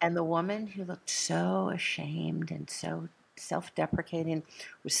 And the woman who looked so ashamed and so self-deprecating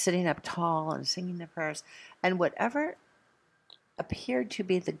was sitting up tall and singing the prayers. And whatever appeared to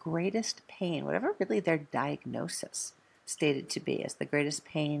be the greatest pain, whatever really their diagnosis stated to be as the greatest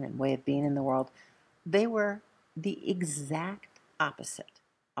pain and way of being in the world, they were the exact opposite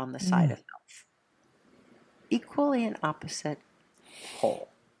on the side of health. Equally an opposite whole.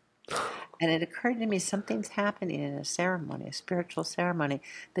 And it occurred to me something's happening in a ceremony, a spiritual ceremony,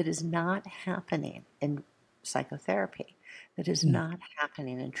 that is not happening in psychotherapy, that is not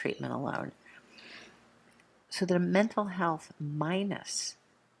happening in treatment alone. So that a mental health minus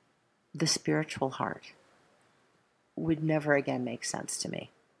the spiritual heart would never again make sense to me.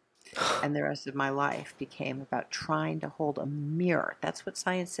 And the rest of my life became about trying to hold a mirror. That's what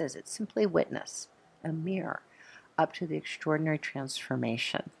science is. It's simply witness, a mirror, up to the extraordinary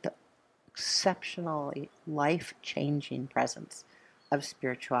transformation, the exceptionally life-changing presence of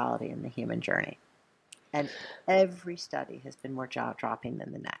spirituality in the human journey. And every study has been more jaw-dropping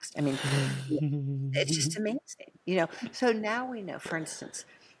than the next. I mean, it's just amazing. So now we know, for instance,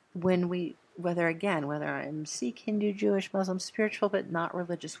 whether I'm Sikh, Hindu, Jewish, Muslim, spiritual, but not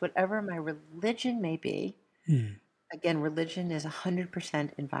religious, whatever my religion may be, again, religion is 100%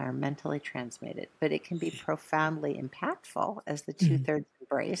 environmentally transmitted, but it can be profoundly impactful as the two-thirds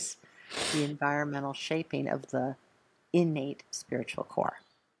embrace the environmental shaping of the innate spiritual core.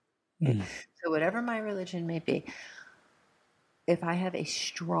 So whatever my religion may be, if I have a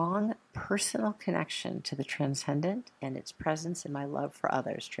strong personal connection to the transcendent and its presence in my love for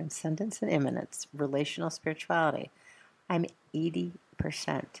others, transcendence and immanence, relational spirituality, I'm 80%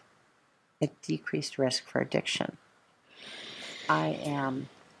 at decreased risk for addiction. I am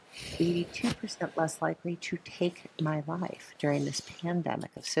 82% less likely to take my life during this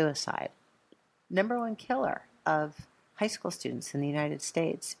pandemic of suicide. Number one killer of high school students in the United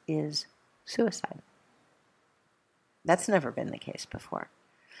States is suicide. That's never been the case before.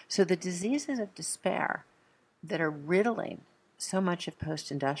 So the diseases of despair that are riddling so much of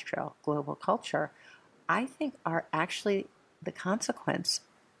post-industrial global culture, I think are actually the consequence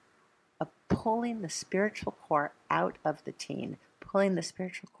of pulling the spiritual core out of the teen, pulling the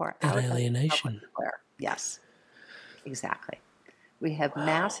spiritual core out of the public square. Yes, exactly. We have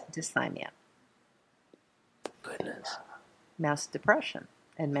mass dysthymia. Goodness. Mass depression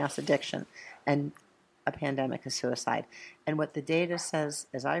and mass addiction and a pandemic of suicide. And what the data says,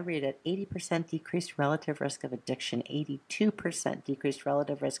 as I read it, 80% decreased relative risk of addiction, 82% decreased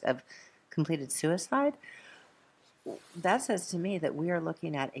relative risk of completed suicide. That says to me that we are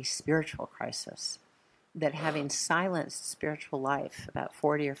looking at a spiritual crisis, that having silenced spiritual life about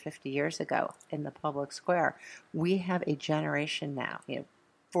 40 or 50 years ago in the public square, we have a generation now,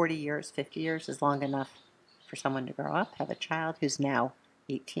 40 years, 50 years is long enough for someone to grow up, have a child who's now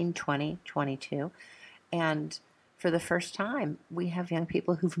 18, 20, 22. And for the first time, we have young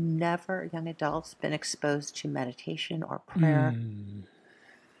people who've never, young adults, been exposed to meditation or prayer,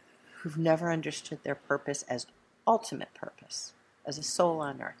 who've never understood their purpose as ultimate purpose, as a soul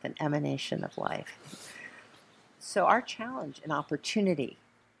on earth, an emanation of life. So our challenge and opportunity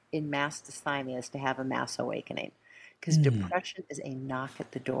in mass dysthymia is to have a mass awakening, because depression is a knock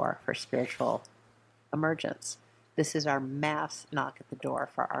at the door for spiritual emergence. This is our mass knock at the door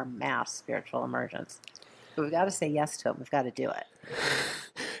for our mass spiritual emergence. So we've got to say yes to it. We've got to do it.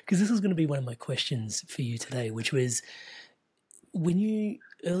 Because this was going to be one of my questions for you today, which was, when you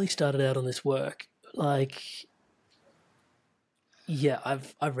early started out on this work, like, yeah,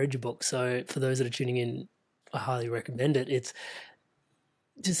 I've read your book. So for those that are tuning in, I highly recommend it. It's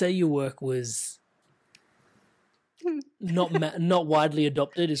to say your work was not widely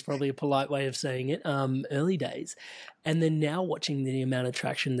adopted is probably a polite way of saying it, early days. And then now watching the amount of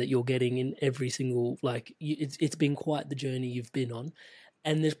traction that you're getting in every single, it's been quite the journey you've been on.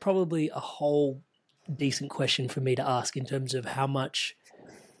 And there's probably a whole decent question for me to ask in terms of how much,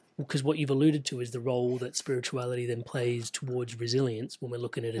 because what you've alluded to is the role that spirituality then plays towards resilience when we're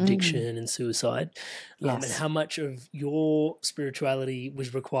looking at addiction and suicide, and how much of your spirituality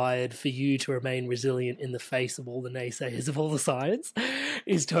was required for you to remain resilient in the face of all the naysayers of all the science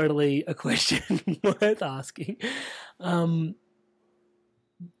is totally a question worth asking.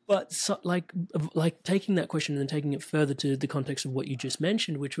 But so, like taking that question and then taking it further to the context of what you just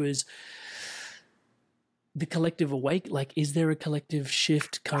mentioned, which was the collective is there a collective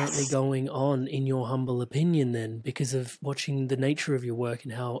shift currently going on, in your humble opinion, then, because of watching the nature of your work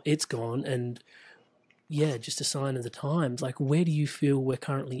and how it's gone, and just a sign of the times? Like, where do you feel we're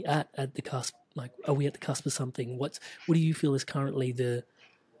currently at the cusp? Like, are we at the cusp of something? What do you feel is currently the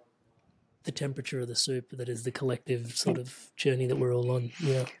temperature of the soup that is the collective sort of journey that we're all on?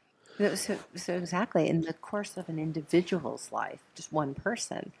 Yeah. So exactly, in the course of an individual's life, just one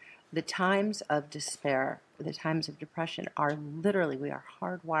person, the times of despair, the times of depression are literally, we are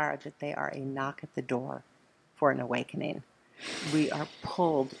hardwired that they are a knock at the door for an awakening. We are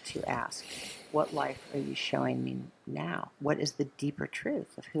pulled to ask, what life are you showing me now? What is the deeper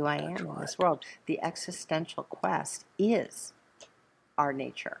truth of who I am in this world? The existential quest is our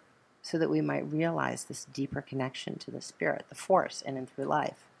nature, so that we might realize this deeper connection to the spirit, the force in and through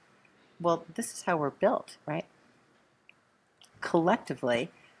life. Well, this is how we're built, right?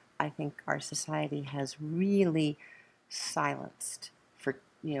 Collectively, I think our society has really silenced, for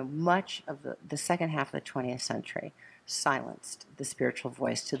much of the second half of the 20th century, silenced the spiritual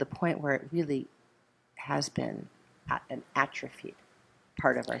voice to the point where it really has been an atrophied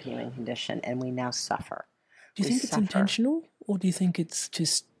part of our human condition, and we now suffer. Do you think it's intentional, or do you think it's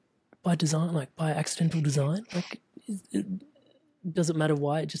just by design, like by accidental design? Like, does it matter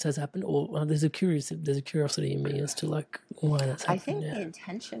why it just has happened, or there's a curiosity in me as to why that's happened? I think the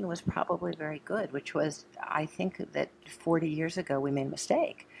intention was probably very good, which was, I think that 40 years ago we made a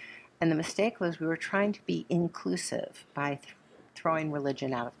mistake, and the mistake was we were trying to be inclusive by throwing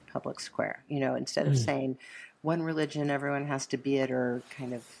religion out of the public square. Instead of saying one religion, everyone has to be it, or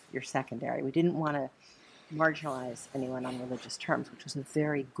kind of you're secondary. We didn't want to marginalize anyone on religious terms, which was a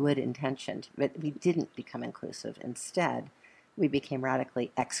very good intention, but we didn't become inclusive. Instead, we became radically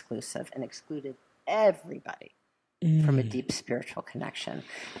exclusive and excluded everybody from a deep spiritual connection.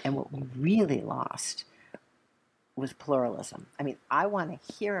 And what we really lost was pluralism. I mean, I want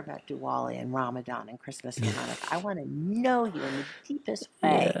to hear about Diwali and Ramadan and Christmas and Hanukkah. I want to know you in the deepest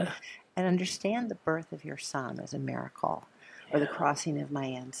way and understand the birth of your son as a miracle, or the crossing of my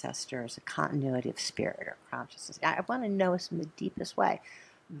ancestors, a continuity of spirit or consciousness. I want to know us in the deepest way.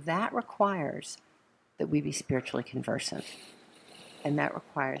 That requires that we be spiritually conversant. And that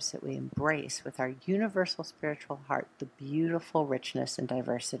requires that we embrace with our universal spiritual heart the beautiful richness and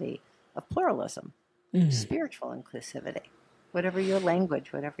diversity of pluralism, spiritual inclusivity, whatever your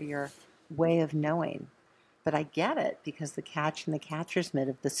language, whatever your way of knowing. But I get it, because the catch in the catcher's mitt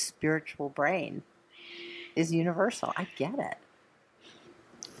of the spiritual brain is universal. I get it.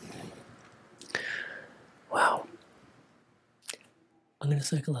 Wow. I'm going to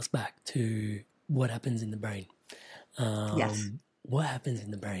circle us back to what happens in the brain. Yes. What happens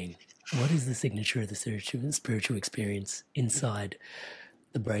in the brain? What is the signature of the spiritual experience inside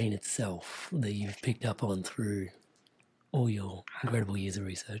the brain itself that you've picked up on through all your incredible years of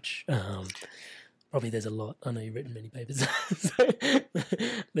research? Probably there's a lot. I know you've written many papers. So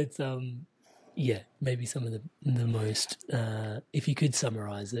let's, maybe some of the most, if you could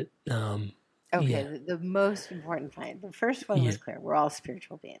summarize it. The most important finding. The first one was clear. We're all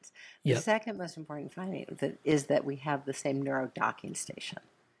spiritual beings. The second most important finding is that we have the same neurodocking station.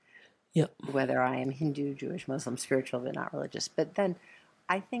 Yep. Whether I am Hindu, Jewish, Muslim, spiritual, but not religious. But then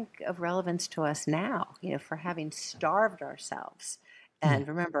I think of relevance to us now, for having starved ourselves. And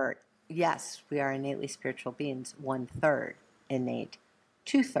remember, yes, we are innately spiritual beings, 1/3 innate,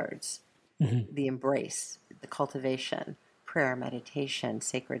 2/3 the embrace, the cultivation, prayer, meditation,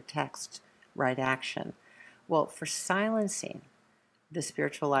 sacred text, right action. Well, for silencing the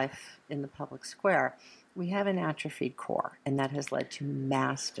spiritual life in the public square, we have an atrophied core, and that has led to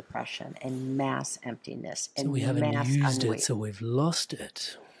mass depression and mass emptiness and so we haven't used it, so we've lost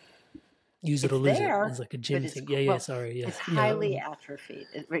it. Use it or lose it. It's like a gym thing. It's highly atrophied.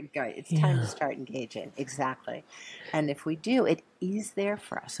 It's time to start engaging. Exactly. And if we do, it is there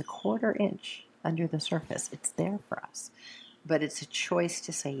for us, a 1/4 inch under the surface. It's there for us. But it's a choice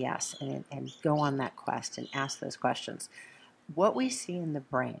to say yes and go on that quest and ask those questions. What we see in the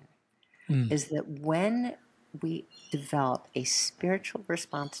brain is that when we develop a spiritual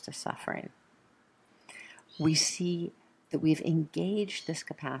response to suffering, we see that we've engaged this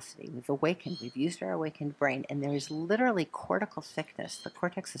capacity, we've awakened, we've used our awakened brain, and there is literally cortical thickness, the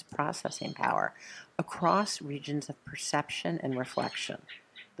cortex's processing power, across regions of perception and reflection.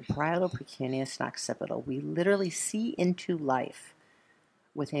 The parietal, precuneus, and occipital. We literally see into life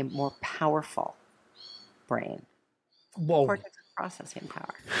with a more powerful brain. Whoa. Cortex processing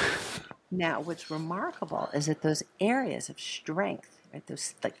power. Now, what's remarkable is that those areas of strength, right, those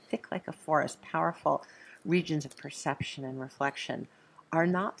thick like a forest, powerful regions of perception and reflection, are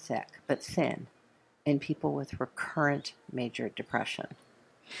not thick but thin in people with recurrent major depression,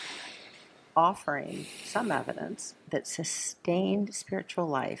 offering some evidence that sustained spiritual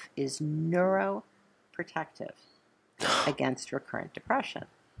life is neuroprotective against recurrent depression.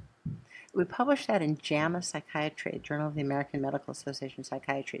 We published that in JAMA Psychiatry, Journal of the American Medical Association of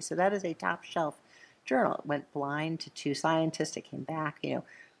Psychiatry. So that is a top-shelf journal. It went blind to 2 scientists. It came back,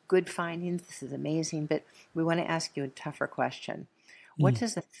 good findings. This is amazing. But we want to ask you a tougher question. What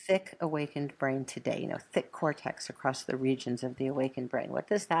does a thick awakened brain today, thick cortex across the regions of the awakened brain, what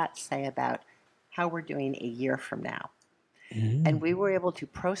does that say about how we're doing a year from now? And we were able to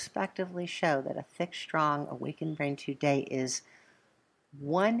prospectively show that a thick, strong, awakened brain today is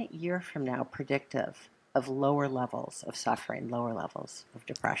 1 year from now predictive of lower levels of suffering, lower levels of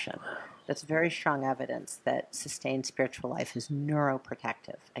depression. That's very strong evidence that sustained spiritual life is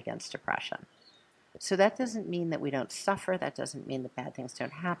neuroprotective against depression. So that doesn't mean that we don't suffer. That doesn't mean that bad things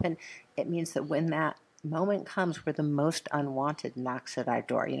don't happen. It means that when that moment comes where the most unwanted knocks at our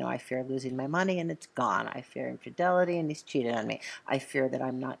door, I fear losing my money and it's gone. I fear infidelity and he's cheated on me. I fear that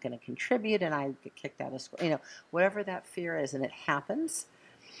I'm not going to contribute and I get kicked out of school. Whatever that fear is, and it happens,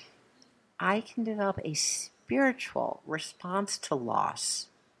 I can develop a spiritual response to loss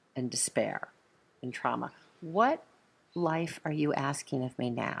and despair and trauma. What life are you asking of me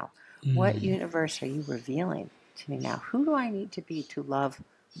now? What universe are you revealing to me now? Who do I need to be to love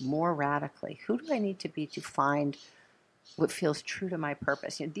more radically? Who do I need to be to find what feels true to my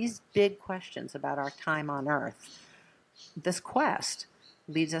purpose? These big questions about our time on earth, this quest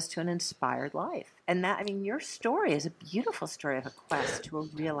leads us to an inspired life. And that, your story is a beautiful story of a quest to a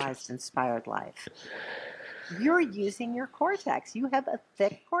realized inspired life. You're using your cortex. You have a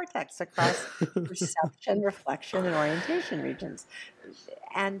thick cortex across perception, reflection, and orientation regions.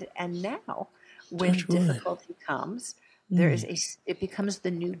 And now, when difficulty comes, it becomes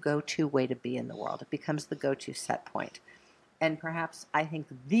the new go-to way to be in the world. It becomes the go-to set point. And perhaps I think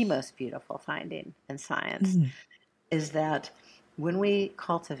the most beautiful finding in science is that when we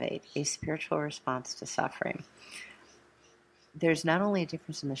cultivate a spiritual response to suffering, there's not only a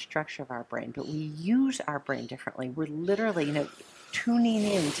difference in the structure of our brain, but we use our brain differently. We're literally, tuning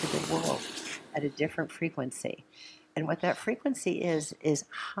into the world at a different frequency. And what that frequency is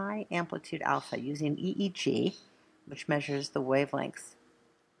high amplitude alpha using EEG, which measures the wavelengths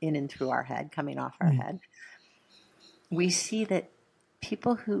in and through our head, coming off our head. We see that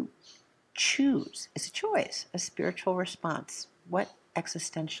people who choose, it's a choice, a spiritual response, what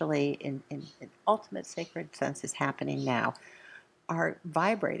existentially in ultimate sacred sense is happening now, are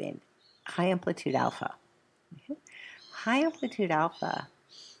vibrating high amplitude alpha. High amplitude alpha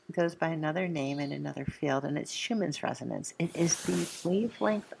goes by another name in another field, and it's Schumann's resonance. It is the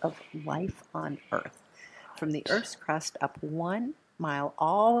wavelength of life on Earth. From the Earth's crust up 1 mile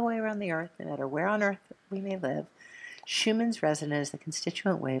all the way around the Earth, no matter where on Earth we may live, Schumann's resonance is the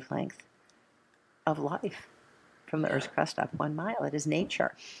constituent wavelength of life. From the Earth's crust up 1 mile. It is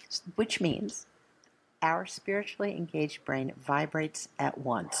nature, which means our spiritually engaged brain vibrates at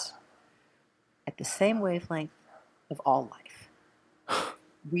once, at the same wavelength of all life.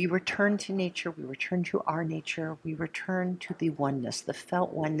 We return to nature, we return to our nature, we return to the oneness. The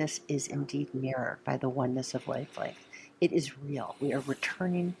felt oneness is indeed mirrored by the oneness of wavelength. It is real. We are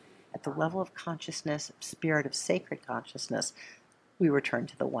returning at the level of consciousness, spirit of sacred consciousness. We return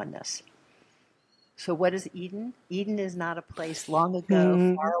to the oneness. So what is Eden? Eden is not a place long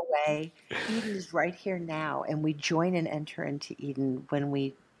ago, far away. Eden is right here now, and we join and enter into Eden when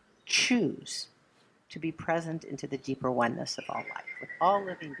we choose to be present into the deeper oneness of all life, with all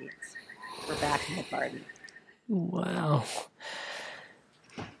living beings. We're back in the garden. Wow.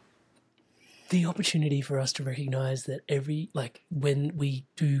 The opportunity for us to recognize that when we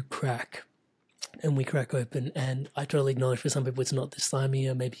do crack, and we crack open, and I totally acknowledge for some people it's not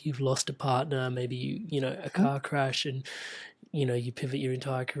dysthymia, maybe you've lost a partner, maybe a car crash, and you pivot your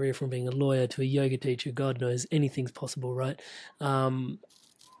entire career from being a lawyer to a yoga teacher, God knows, anything's possible, right?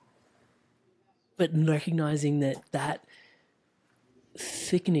 But recognizing that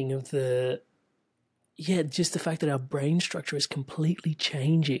thickening of just the fact that our brain structure is completely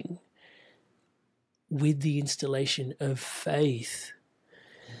changing with the installation of faith,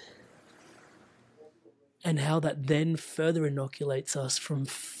 and how that then further inoculates us from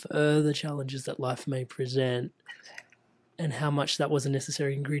further challenges that life may present, and how much that was a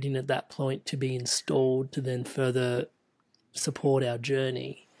necessary ingredient at that point to be installed to then further support our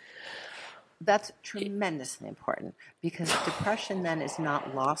journey. That's tremendously important, because depression then is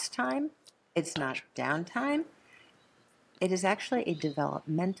not lost time, it's not downtime, it is actually a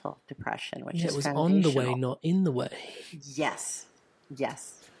developmental depression, which is it was foundational. On the way, not in the way. Yes.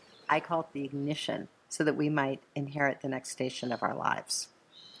 I call it the ignition, so that we might inherit the next station of our lives.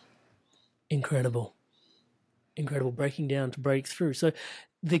 Incredible. Breaking down to break through. So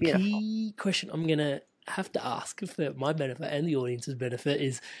the key question I'm going to have to ask for my benefit and the audience's benefit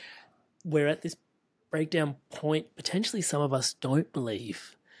is, we're at this breakdown point, potentially some of us don't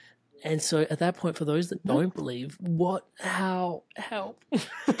believe. And so at that point, for those that don't believe, how help?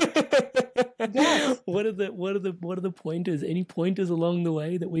 Yes. What are the pointers? Any pointers along the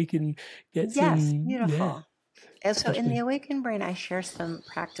way that we can get some? Yes, beautiful. Yeah. And so in the Awakened Brain, I share some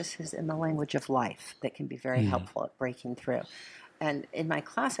practices in the language of life that can be very helpful at breaking through. And in my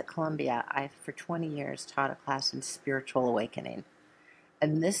class at Columbia, I, for 20 years, taught a class in spiritual awakening.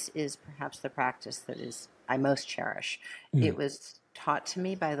 And this is perhaps the practice that I most cherish. It was taught to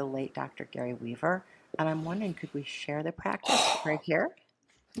me by the late Dr. Gary Weaver. And I'm wondering, could we share the practice right here?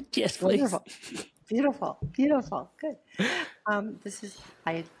 Yes, please. Beautiful. Good.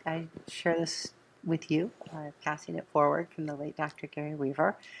 I share this with you, passing it forward from the late Dr. Gary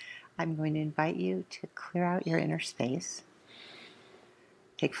Weaver. I'm going to invite you to clear out your inner space.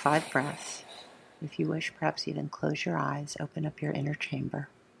 Take 5 breaths. If you wish, perhaps even close your eyes, open up your inner chamber.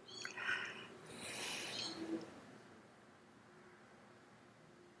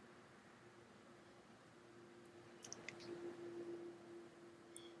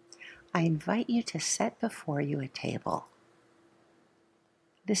 I invite you to set before you a table.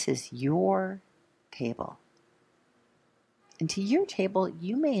 This is your table. And to your table,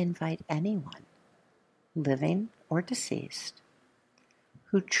 you may invite anyone, living or deceased,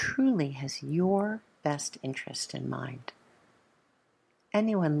 who truly has your best interest in mind.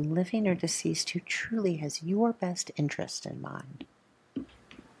 Anyone living or deceased who truly has your best interest in mind.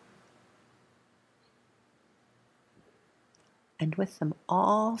 And with them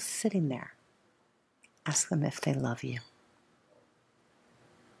all sitting there, ask them if they love you.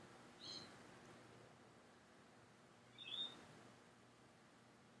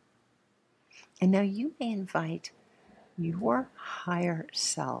 And now you may invite your higher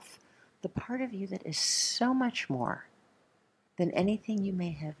self, the part of you that is so much more than anything you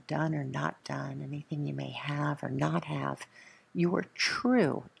may have done or not done, anything you may have or not have, your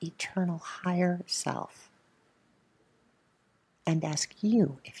true, eternal, higher self, and ask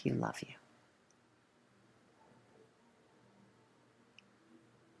you if you love you.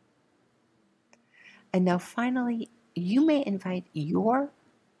 And now finally, you may invite your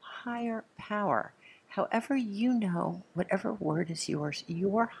higher power, however you know, whatever word is yours,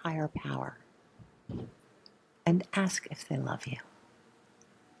 your higher power, and ask if they love you.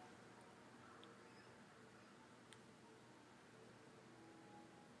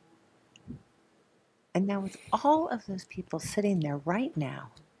 And now with all of those people sitting there right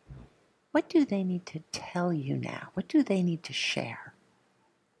now, what do they need to tell you now? What do they need to share?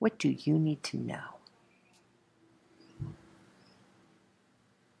 What do you need to know?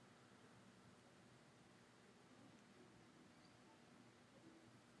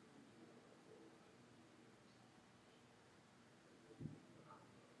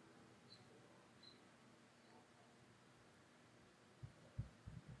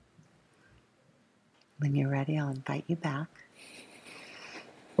 When you're ready, I'll invite you back.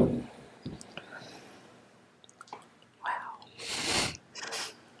 Wow.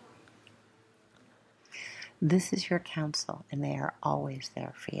 This is your counsel, and they are always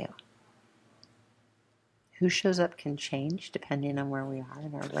there for you. Who shows up can change depending on where we are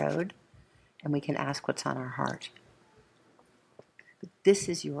in our road, and we can ask what's on our heart. But this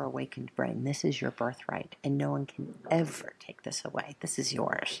is your awakened brain. This is your birthright, and no one can ever take this away. This is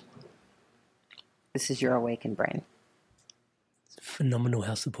yours. This is your awakened brain. It's phenomenal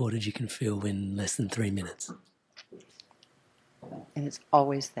how supported you can feel in less than 3 minutes. And it's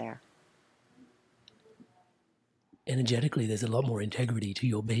always there. Energetically, there's a lot more integrity to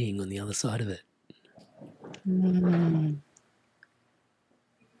your being on the other side of it.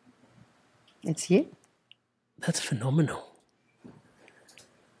 It's you. That's phenomenal.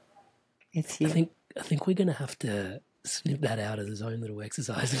 It's you. I think we're going to have to snip that out as its own little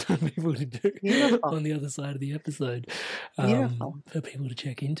exercise for people to do on the other side of the episode for people to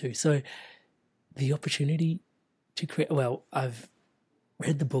check into. So the opportunity to create, well, I've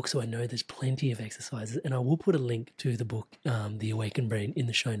read the book, so I know there's plenty of exercises, and I will put a link to the book, The Awakened Brain, in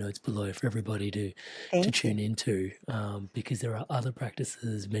the show notes below for everybody to tune into, because there are other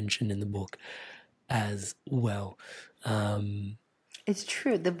practices mentioned in the book as well. It's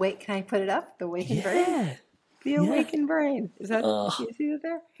true. Can I put it up? The Awakened Brain? The Awakened Brain. Is that, you see it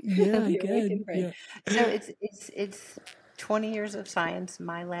there? Yeah, The I Awakened can. Brain. Yeah. So it's 20 years of science,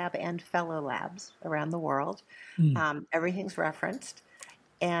 my lab and fellow labs around the world. Everything's referenced.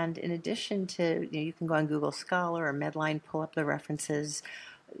 And in addition to, you can go on Google Scholar or Medline, pull up the references.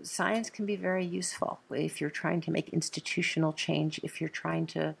 Science can be very useful if you're trying to make institutional change, if you're trying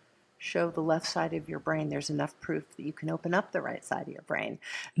to show the left side of your brain, there's enough proof that you can open up the right side of your brain.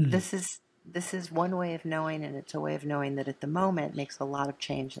 This is one way of knowing, and it's a way of knowing that at the moment makes a lot of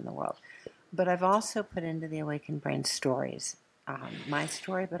change in the world. But I've also put into the Awakened Brain stories, my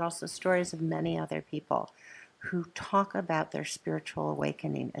story, but also stories of many other people who talk about their spiritual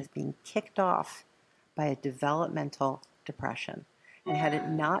awakening as being kicked off by a developmental depression. And had it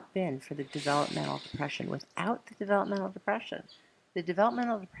not been for the developmental depression, without the developmental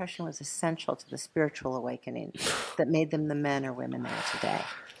depression was essential to the spiritual awakening that made them the men or women they are today.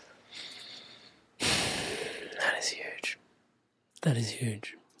 That is huge. That is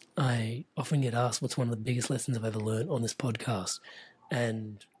huge. I often get asked what's one of the biggest lessons I've ever learned on this podcast.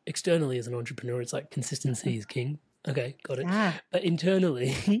 And externally as an entrepreneur, it's like consistency is king. Okay, got it. Yeah. But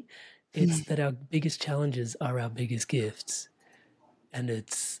internally, it's that our biggest challenges are our biggest gifts. And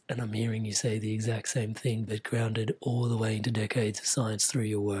I'm hearing you say the exact same thing, but grounded all the way into decades of science through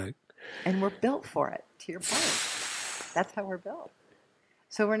your work. And we're built for it, to your point. That's how we're built.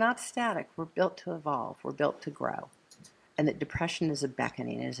 So we're not static. We're built to evolve. We're built to grow. And that depression is a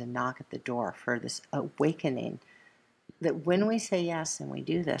beckoning, is a knock at the door for this awakening. That when we say yes and we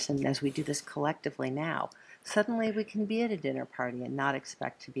do this, and as we do this collectively now, suddenly we can be at a dinner party and not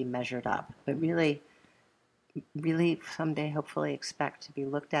expect to be measured up, but really someday hopefully expect to be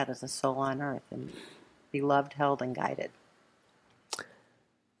looked at as a soul on earth and be loved, held, and guided.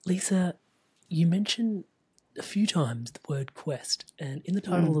 Lisa, you mentioned a few times the word quest, and in the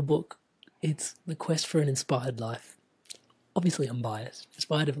title of the book, it's The Quest for an Inspired Life. Obviously, I'm biased.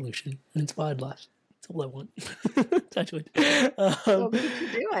 Inspired evolution, an inspired life. That's all I want. Touch wood. What are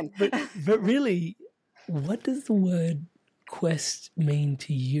you doing? but really, what does the word quest mean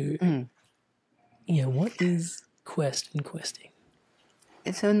to you? What is quest and questing?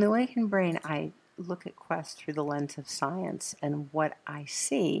 So in the Awakened Brain, I look at quest through the lens of science, and what I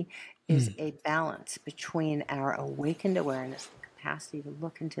see is a balance between our awakened awareness, the capacity to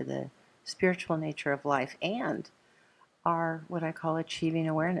look into the spiritual nature of life, and are what I call achieving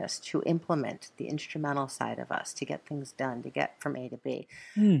awareness, to implement the instrumental side of us, to get things done, to get from A to B.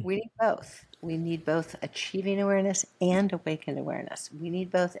 We need both. We need both achieving awareness and awakened awareness. We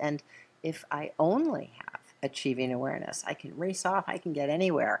need both. And if I only have achieving awareness, I can race off, I can get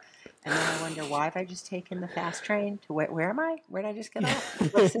anywhere. And then I wonder, why have I just taken the fast train to where am I? Where did I just get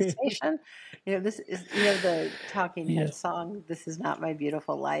off? What's the station? This is, the Talking Heads song, "This Is Not My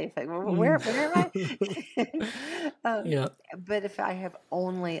Beautiful Life." Where am I? But if I have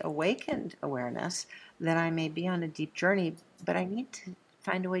only awakened awareness, then I may be on a deep journey, but I need to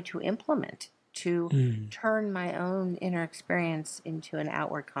find a way to implement, to turn my own inner experience into an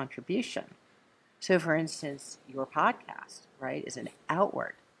outward contribution. So, for instance, your podcast, right, is an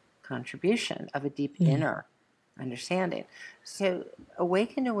outward contribution of a deep inner understanding. So,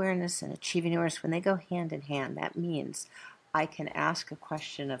 awakened awareness and achieving awareness, when they go hand in hand, that means I can ask a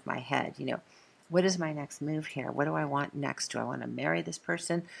question of my head. What is my next move here? What do I want next? Do I want to marry this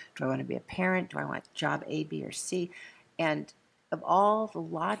person? Do I want to be a parent? Do I want job A, B, or C? And of all the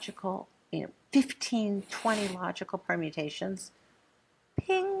logical, 15, 20 logical permutations,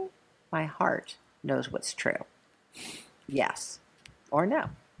 ping, my heart knows what's true. Yes or no.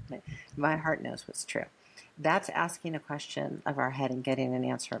 My heart knows what's true. That's asking a question of our head and getting an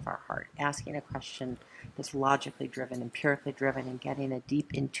answer of our heart. Asking a question that's logically driven, empirically driven, and getting a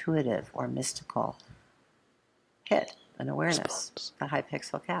deep intuitive or mystical hit, an awareness, the high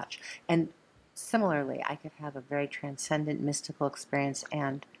pixel catch. And similarly, I could have a very transcendent mystical experience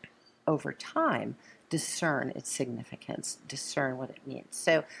and over time discern its significance, discern what it means.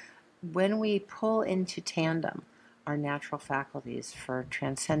 So when we pull into tandem our natural faculties for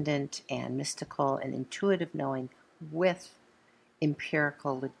transcendent and mystical and intuitive knowing with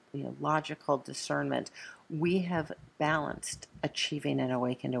empirical, logical discernment, we have balanced achieving an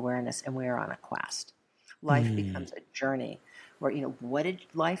awakened awareness, and we are on a quest. Life becomes a journey where, what did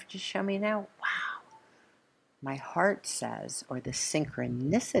life just show me now? Wow. My heart says, or the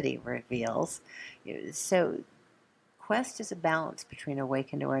synchronicity reveals. So quest is a balance between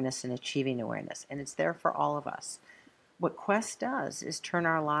awakened awareness and achieving awareness, and it's there for all of us. What quest does is turn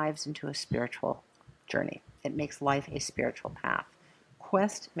our lives into a spiritual journey. It makes life a spiritual path.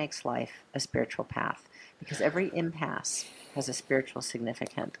 Quest makes life a spiritual path because every impasse has a spiritual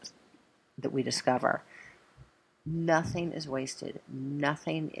significance that we discover. Nothing is wasted.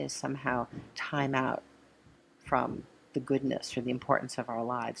 Nothing is somehow time out from the goodness or the importance of our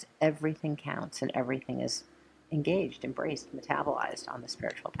lives. Everything counts and everything is engaged, embraced, metabolized on the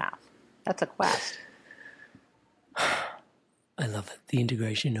spiritual path. That's a quest. I love it. The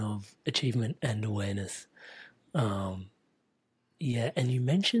integration of achievement and awareness. And you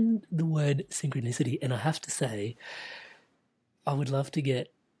mentioned the word synchronicity, and I have to say, I would love to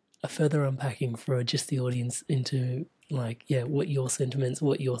get a further unpacking for just the audience into what your sentiments,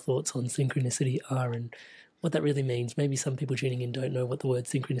 what your thoughts on synchronicity are and what that really means. Maybe some people tuning in don't know what the word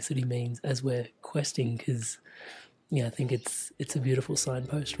synchronicity means as we're questing, because I think it's a beautiful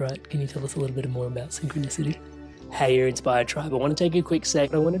signpost, right? Can you tell us a little bit more about synchronicity? Hey, your Inspired Tribe. I want to take a quick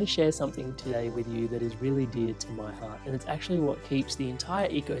sec. I wanted to share something today with you that is really dear to my heart, and it's actually what keeps the entire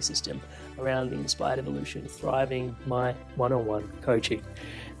ecosystem around the Inspired Evolution thriving, my one-on-one coaching.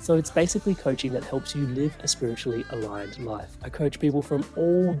 So it's basically coaching that helps you live a spiritually aligned life. I coach people from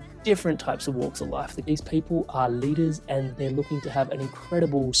all different types of walks of life. These people are leaders and they're looking to have an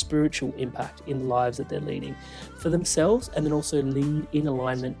incredible spiritual impact in the lives that they're leading for themselves, and then also lead in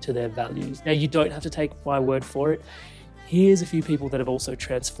alignment to their values. Now, you don't have to take my word for it. Here's a few people that have also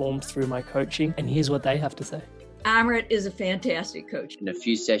transformed through my coaching, and here's what they have to say. Amrit is a fantastic coach. In a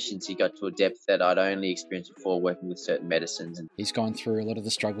few sessions, he got to a depth that I'd only experienced before working with certain medicines. And he's gone through a lot of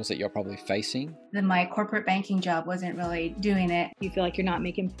the struggles that you're probably facing. Then my corporate banking job wasn't really doing it. You feel like you're not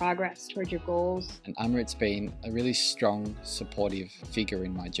making progress towards your goals. And Amrit's been a really strong, supportive figure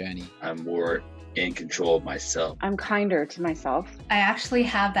in my journey. I'm more in control of myself. I'm kinder to myself. I actually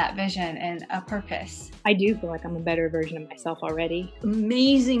have that vision and a purpose. I do feel like I'm a better version of myself already.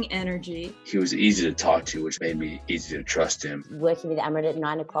 Amazing energy. He was easy to talk to, which made me easy to trust him. Working with Amrit at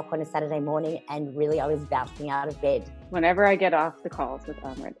 9 o'clock on a Saturday morning, and really I was bouncing out of bed. Whenever I get off the calls with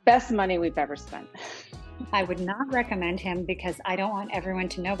Amrit, best money we've ever spent. I would not recommend him because I don't want everyone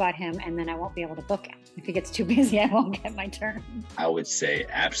to know about him and then I won't be able to book him. If he gets too busy, I won't get my turn. I would say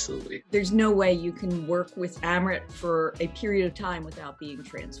absolutely. There's no way you can work with Amrit for a period of time without being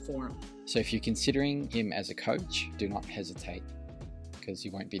transformed. So if you're considering him as a coach, do not hesitate because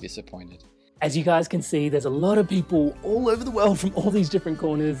you won't be disappointed. As you guys can see, there's a lot of people all over the world from all these different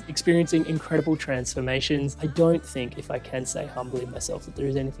corners experiencing incredible transformations. I don't think, if I can say humbly myself, that there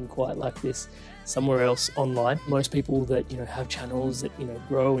is anything quite like this somewhere else online. Most people that, have channels that,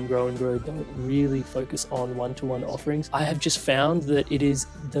 grow and grow and grow don't really focus on one-to-one offerings. I have just found that it is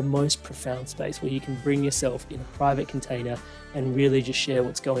the most profound space where you can bring yourself in a private container and really just share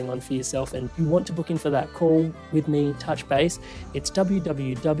what's going on for yourself. And if you want to book in for that call with me, touch base, it's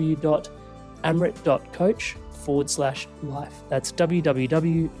www.amrit.coach/life. That's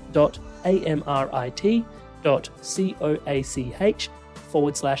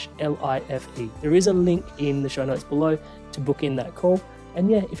www.amrit.coach/LIFE. There is a link in the show notes below to book in that call. And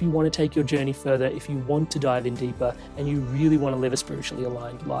yeah, if you want to take your journey further, if you want to dive in deeper, and you really want to live a spiritually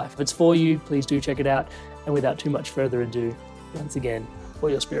aligned life, if it's for you, please do check it out. And without too much further ado, once again, for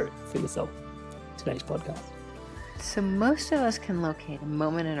your spirit, for yourself, today's podcast. So most of us can locate a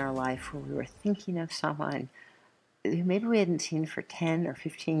moment in our life where we were thinking of someone who maybe we hadn't seen for 10 or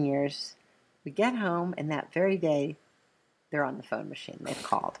 15 years. We get home, and that very day, they're on the phone machine. They've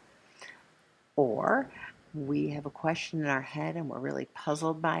called. Or we have a question in our head, and we're really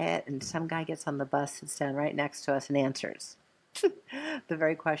puzzled by it, and some guy gets on the bus, sits down right next to us, and answers the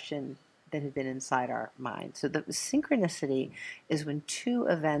very question that had been inside our mind. So the synchronicity is when two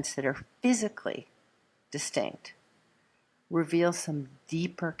events that are physically distinct reveal some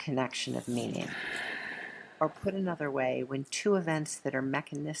deeper connection of meaning. Or put another way, when two events that are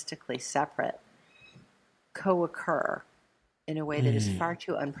mechanistically separate co-occur in a way that is far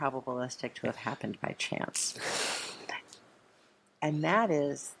too unprobabilistic to have happened by chance. And that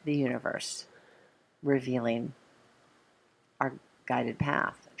is the universe revealing our guided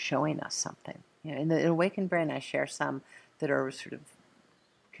path, showing us something. In the Awakened Brain, I share some that are sort of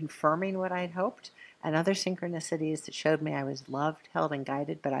confirming what I'd hoped, and other synchronicities that showed me I was loved, held, and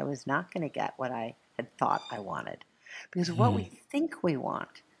guided, but I was not going to get what I had thought I wanted. Because what we think we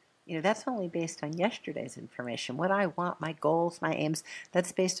want, that's only based on yesterday's information. What I want, my goals, my aims,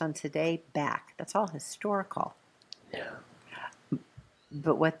 that's based on today back. That's all historical. Yeah.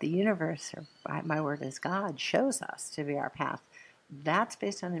 But what the universe, or my word is God, shows us to be our path, that's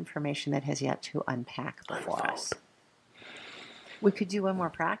based on information that has yet to unpack before us. We could do one more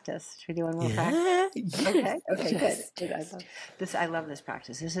practice. Should we do one more practice? Okay, yes. Good. I love this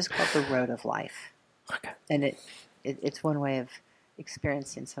practice. This is called the Road of Life. Okay. And it's one way of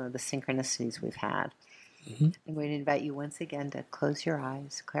experiencing some of the synchronicities we've had. I'm going to invite you once again to close your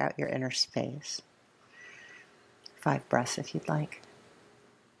eyes, clear out your inner space. 5 breaths if you'd like.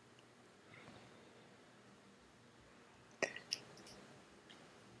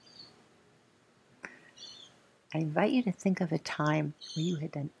 I invite you to think of a time where you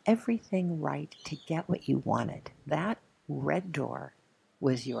had done everything right to get what you wanted. That red door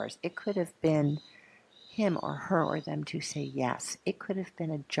was yours. It could have been him or her or them to say yes. It could have been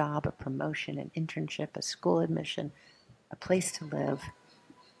a job, a promotion, an internship, a school admission, a place to live.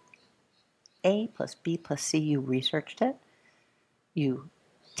 A plus B plus C, you researched it. You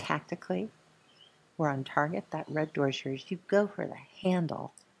tactically were on target. That red door is yours. You go for the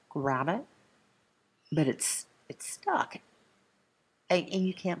handle, grab it, but it's stuck. And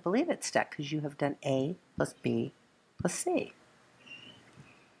you can't believe it's stuck because you have done A plus B plus C.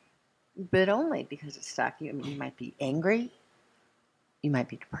 But only because it's stuck. You might be angry. You might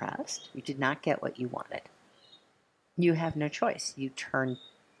be depressed. You did not get what you wanted. You have no choice. You turn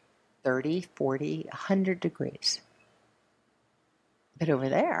 30, 40, 100 degrees. But over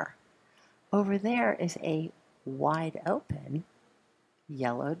there is a wide open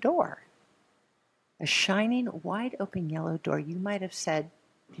yellow door. A shining, wide open yellow door. You might have said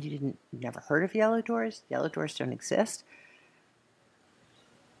you never heard of yellow doors. Yellow doors don't exist.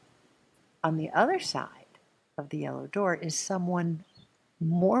 On the other side of the yellow door is someone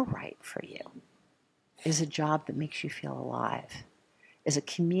more right for you. Is a job that makes you feel alive. Is a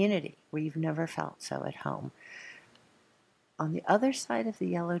community where you've never felt so at home. On the other side of the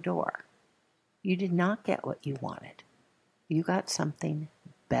yellow door, you did not get what you wanted. You got something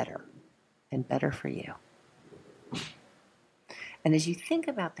better. And better for you. And as you think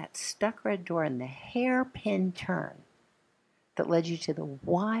about that stuck red door and the hairpin turn that led you to the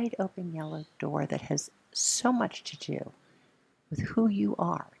wide open yellow door that has so much to do with who you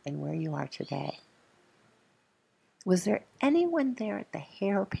are and where you are today, was there anyone there at the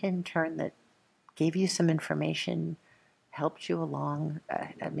hairpin turn that gave you some information, helped you along,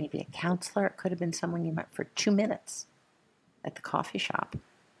 maybe a counselor? It could have been someone you met for 2 minutes at the coffee shop.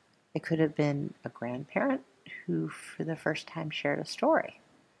 It could have been a grandparent who, for the first time, shared a story.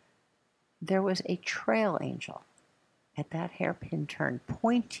 There was a trail angel at that hairpin turn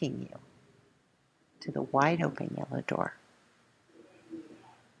pointing you to the wide open yellow door.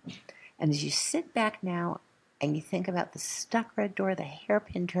 And as you sit back now and you think about the stuck red door, the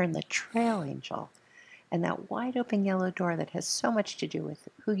hairpin turn, the trail angel, and that wide open yellow door that has so much to do with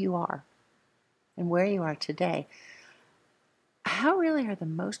who you are and where you are today, how really are the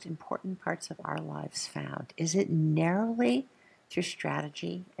most important parts of our lives found? Is it narrowly through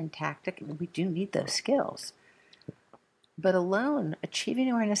strategy and tactic? We do need those skills. But alone, achieving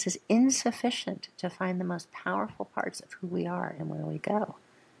awareness is insufficient to find the most powerful parts of who we are and where we go.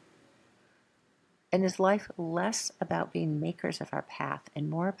 And is life less about being makers of our path and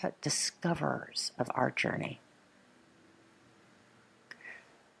more about discoverers of our journey?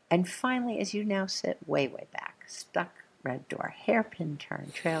 And finally, as you now sit way, way back, stuck red door, hairpin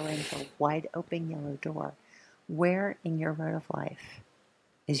turn, trail angel, wide open yellow door, where in your road of life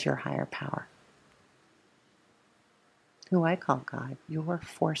is your higher power? Who I call God, your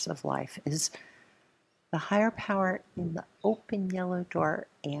force of life, is the higher power in the open yellow door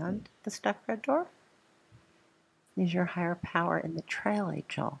and the stuck red door? Is your higher power in the trail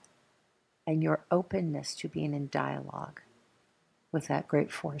angel and your openness to being in dialogue with that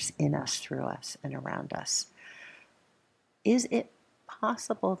great force in us, through us, and around us? Is it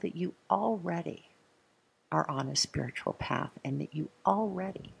possible that you already are on a spiritual path and that you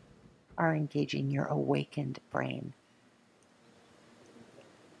already are engaging your awakened brain?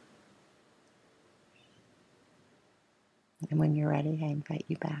 And when you're ready, I invite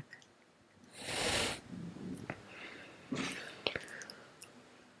you back.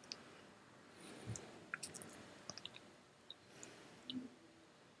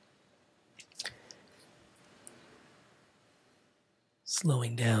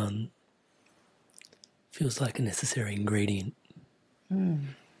 Slowing down feels like a necessary ingredient.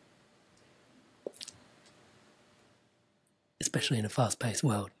 Especially in a fast-paced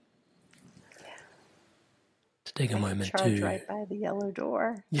world. To take a moment charge to right by the yellow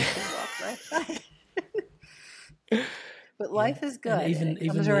door. Yeah. Walk right by. But life is good. And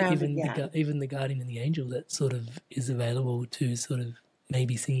even the guardian and the angel that sort of is available to sort of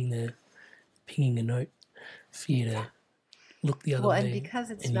maybe pinging a note for you to look the other way. Well, and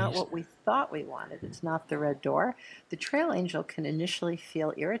because it's not what we thought we wanted, it's not the red door, the trail angel can initially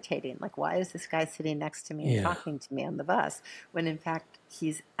feel irritating. Like, why is this guy sitting next to me and talking to me on the bus? When in fact,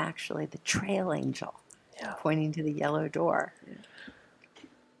 he's actually the trail angel pointing to the yellow door.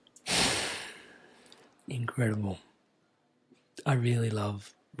 Incredible. I really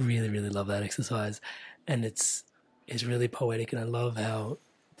love that exercise. And it's really poetic, and I love how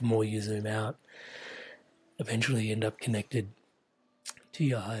the more you zoom out, eventually you end up connected to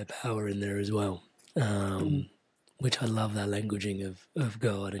your higher power in there as well, which I love, that languaging of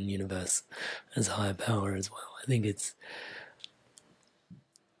God and universe as higher power as well. I think it's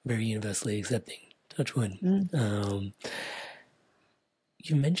very universally accepting, touch wood.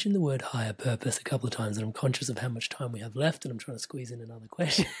 You mentioned the word higher purpose a couple of times, and I'm conscious of how much time we have left, and I'm trying to squeeze in another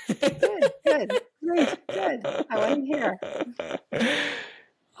question. Good. I want to hear.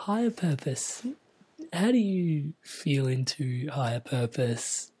 Higher purpose. How do you feel into higher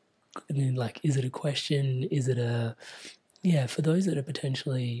purpose? I mean, like, is it a question? Is it for those that are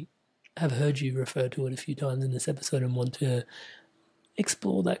potentially have heard you refer to it a few times in this episode and want to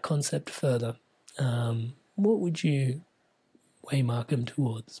explore that concept further, what would you waymark them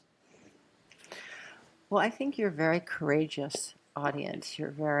towards? Well, I think you're a very courageous audience. You're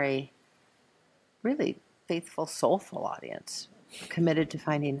a very, really faithful, soulful audience, committed to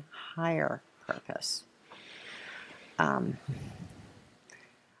finding higher purpose. I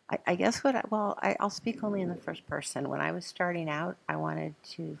guess I'll speak only in the first person. When I was starting out, I wanted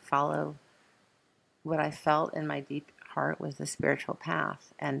to follow what I felt in my deep heart was the spiritual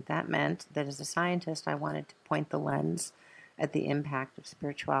path. And that meant that as a scientist, I wanted to point the lens at the impact of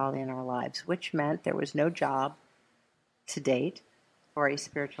spirituality in our lives, which meant there was no job to date for a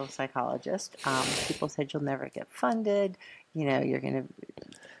spiritual psychologist. People said you'll never get funded. You're going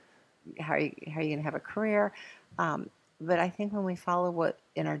to, how are you going to have a career? But I think when we follow what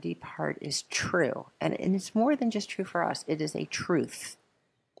in our deep heart is true, and it's more than just true for us, it is a truth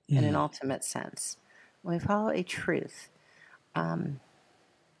in an ultimate sense. When we follow a truth,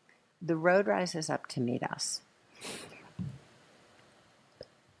 the road rises up to meet us.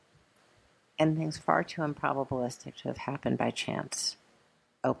 And things far too improbabilistic to have happened by chance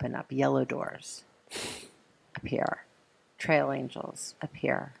open up. Yellow doors appear. Trail angels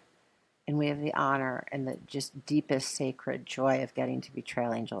appear. And we have the honor and the just deepest sacred joy of getting to be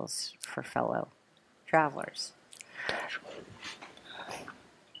trail angels for fellow travelers.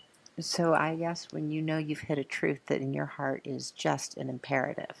 So I guess when you know you've hit a truth that in your heart is just an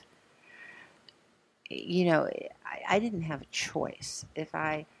imperative, I didn't have a choice. If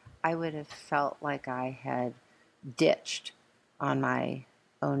I would have felt like I had ditched on my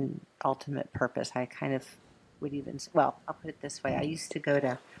own ultimate purpose. I kind of would even, I'll put it this way. I used to go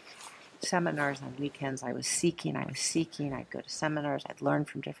to seminars on weekends. I was seeking. I'd go to seminars. I'd learn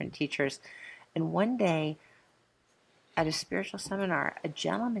from different teachers. And one day at a spiritual seminar, a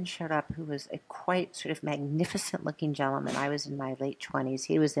gentleman showed up who was a quite sort of magnificent looking gentleman. I was in my late 20s.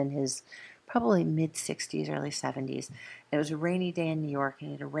 He was in his probably mid 60s, early 70s. And it was a rainy day in New York, and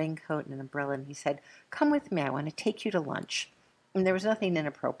he had a raincoat and an umbrella, and he said, "Come with me, I want to take you to lunch." And there was nothing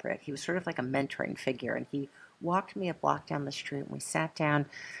inappropriate. He was sort of like a mentoring figure, and he walked me a block down the street, and we sat down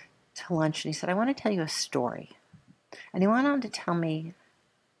to lunch, and he said, "I want to tell you a story." And he went on to tell me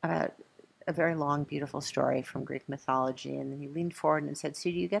about a very long, beautiful story from Greek mythology, and then he leaned forward and said, "So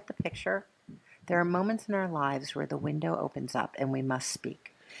do you get the picture? There are moments in our lives where the window opens up and we must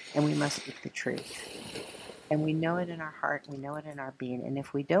speak, and we must speak the truth. And we know it in our heart, we know it in our being, and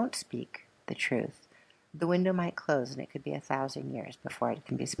if we don't speak the truth, the window might close, and it could be 1,000 years before it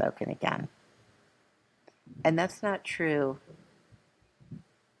can be spoken again." And that's not true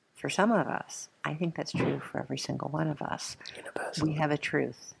for some of us. I think that's true for every single one of us. We have a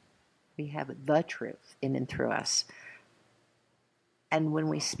truth. We have the truth in and through us. And when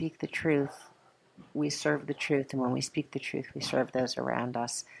we speak the truth, we serve the truth. And when we speak the truth, we serve those around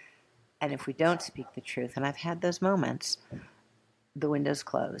us. And if we don't speak the truth, and I've had those moments, the window's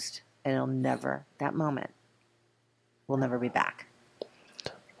closed. And that moment will never be back.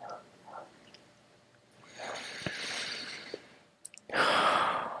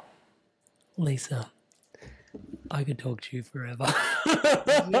 Lisa, I could talk to you forever.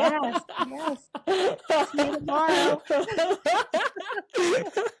 Yes. See you tomorrow.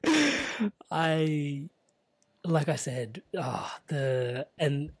 Like I said,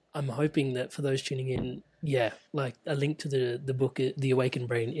 and I'm hoping that for those tuning in, like a link to the book, The Awakened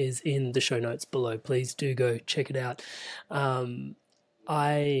Brain, is in the show notes below. Please do go check it out.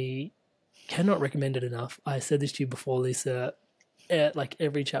 I cannot recommend it enough. I said this to you before, Lisa. Like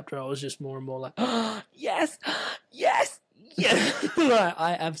every chapter, I was just more and more like, "Oh, yes.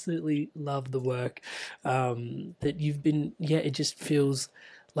 I absolutely love the work that you've been. It just feels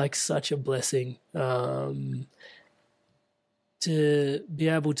like such a blessing to be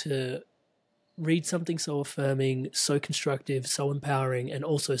able to read something so affirming, so constructive, so empowering, and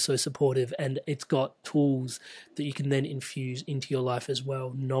also so supportive. And it's got tools that you can then infuse into your life as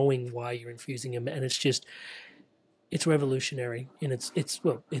well, knowing why you're infusing them. And it's revolutionary, and it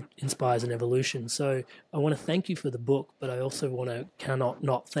inspires an evolution. So I want to thank you for the book, but I also cannot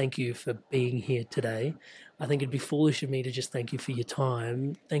not thank you for being here today. I think it'd be foolish of me to just thank you for your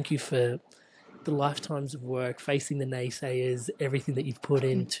time. Thank you for the lifetimes of work, facing the naysayers, everything that you've put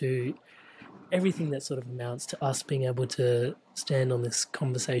into everything that sort of amounts to us being able to stand on this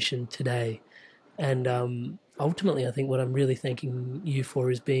conversation today. And ultimately, I think what I'm really thanking you for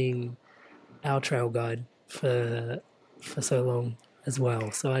is being our trail guide for so long as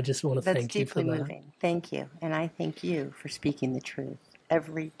well. So I just want to thank you for that. That's deeply moving. Thank you. And I thank you for speaking the truth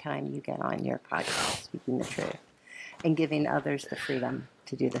every time you get on your podcast, speaking the truth and giving others the freedom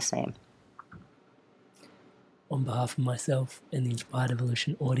to do the same. On behalf of myself and the Inspired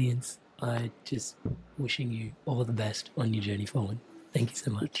Evolution audience, I just wishing you all the best on your journey forward. Thank you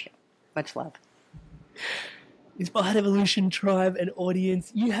so much. Much love. Inspired Evolution tribe and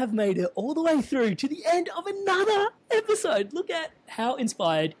audience, you have made it all the way through to the end of another episode. Look at how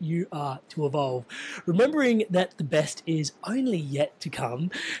inspired you are to evolve. Remembering that the best is only yet to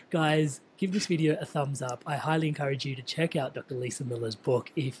come. Guys, give this video a thumbs up. I highly encourage you to check out Dr. Lisa Miller's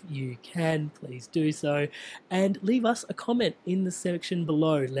book. If you can, please do so. And leave us a comment in the section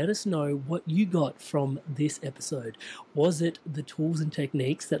below. Let us know what you got from this episode. Was it the tools and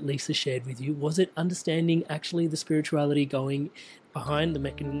techniques that Lisa shared with you? Was it understanding actually the spirituality going behind the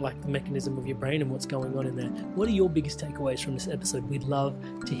mechanism of your brain and what's going on in there? What are your biggest takeaways from this episode? We'd love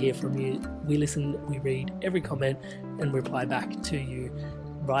to hear from you. We listen, we read every comment and reply back to you.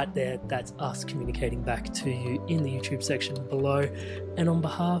 Right there, that's us communicating back to you in the YouTube section below. And on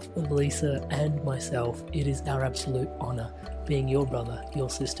behalf of Lisa and myself, it is our absolute honor being your brother, your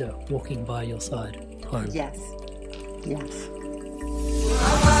sister, walking by your side home. Yes.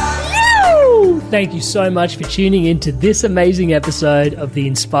 Thank you so much for tuning in to this amazing episode of The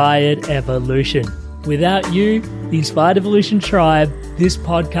Inspired Evolution. Without you, the Inspired Evolution tribe, this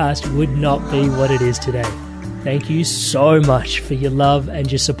podcast would not be what it is today. Thank you so much for your love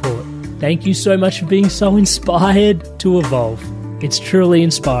and your support. Thank you so much for being so inspired to evolve. It's truly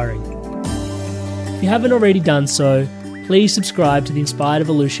inspiring. If you haven't already done so, please subscribe to The Inspired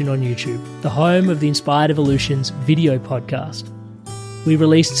Evolution on YouTube, the home of The Inspired Evolution's video podcast. We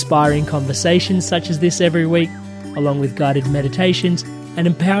release inspiring conversations such as this every week, along with guided meditations and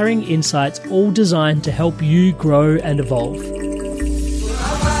empowering insights, all designed to help you grow and evolve.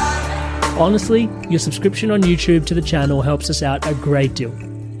 Honestly, your subscription on YouTube to the channel helps us out a great deal.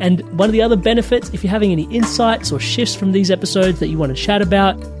 And one of the other benefits, if you're having any insights or shifts from these episodes that you want to chat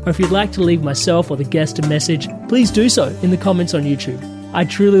about, or if you'd like to leave myself or the guest a message, please do so in the comments on YouTube. I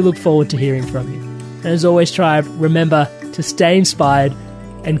truly look forward to hearing from you. And as always, Tribe, remember to stay inspired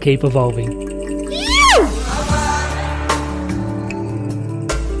and keep evolving.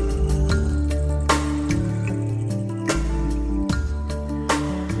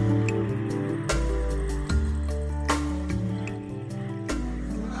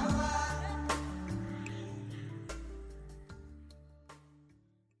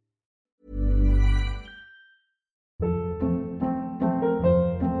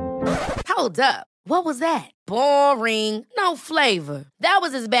 Hold up. What was that? Boring. No flavor. That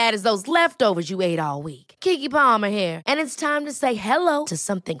was as bad as those leftovers you ate all week. Keke Palmer here. And it's time to say hello to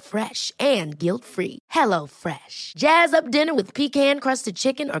something fresh and guilt-free. Hello Fresh. Jazz up dinner with pecan-crusted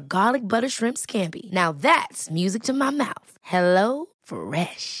chicken or garlic butter shrimp scampi. Now that's music to my mouth. Hello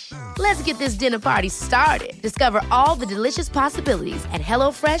Fresh. Let's get this dinner party started. Discover all the delicious possibilities at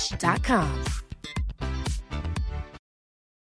HelloFresh.com.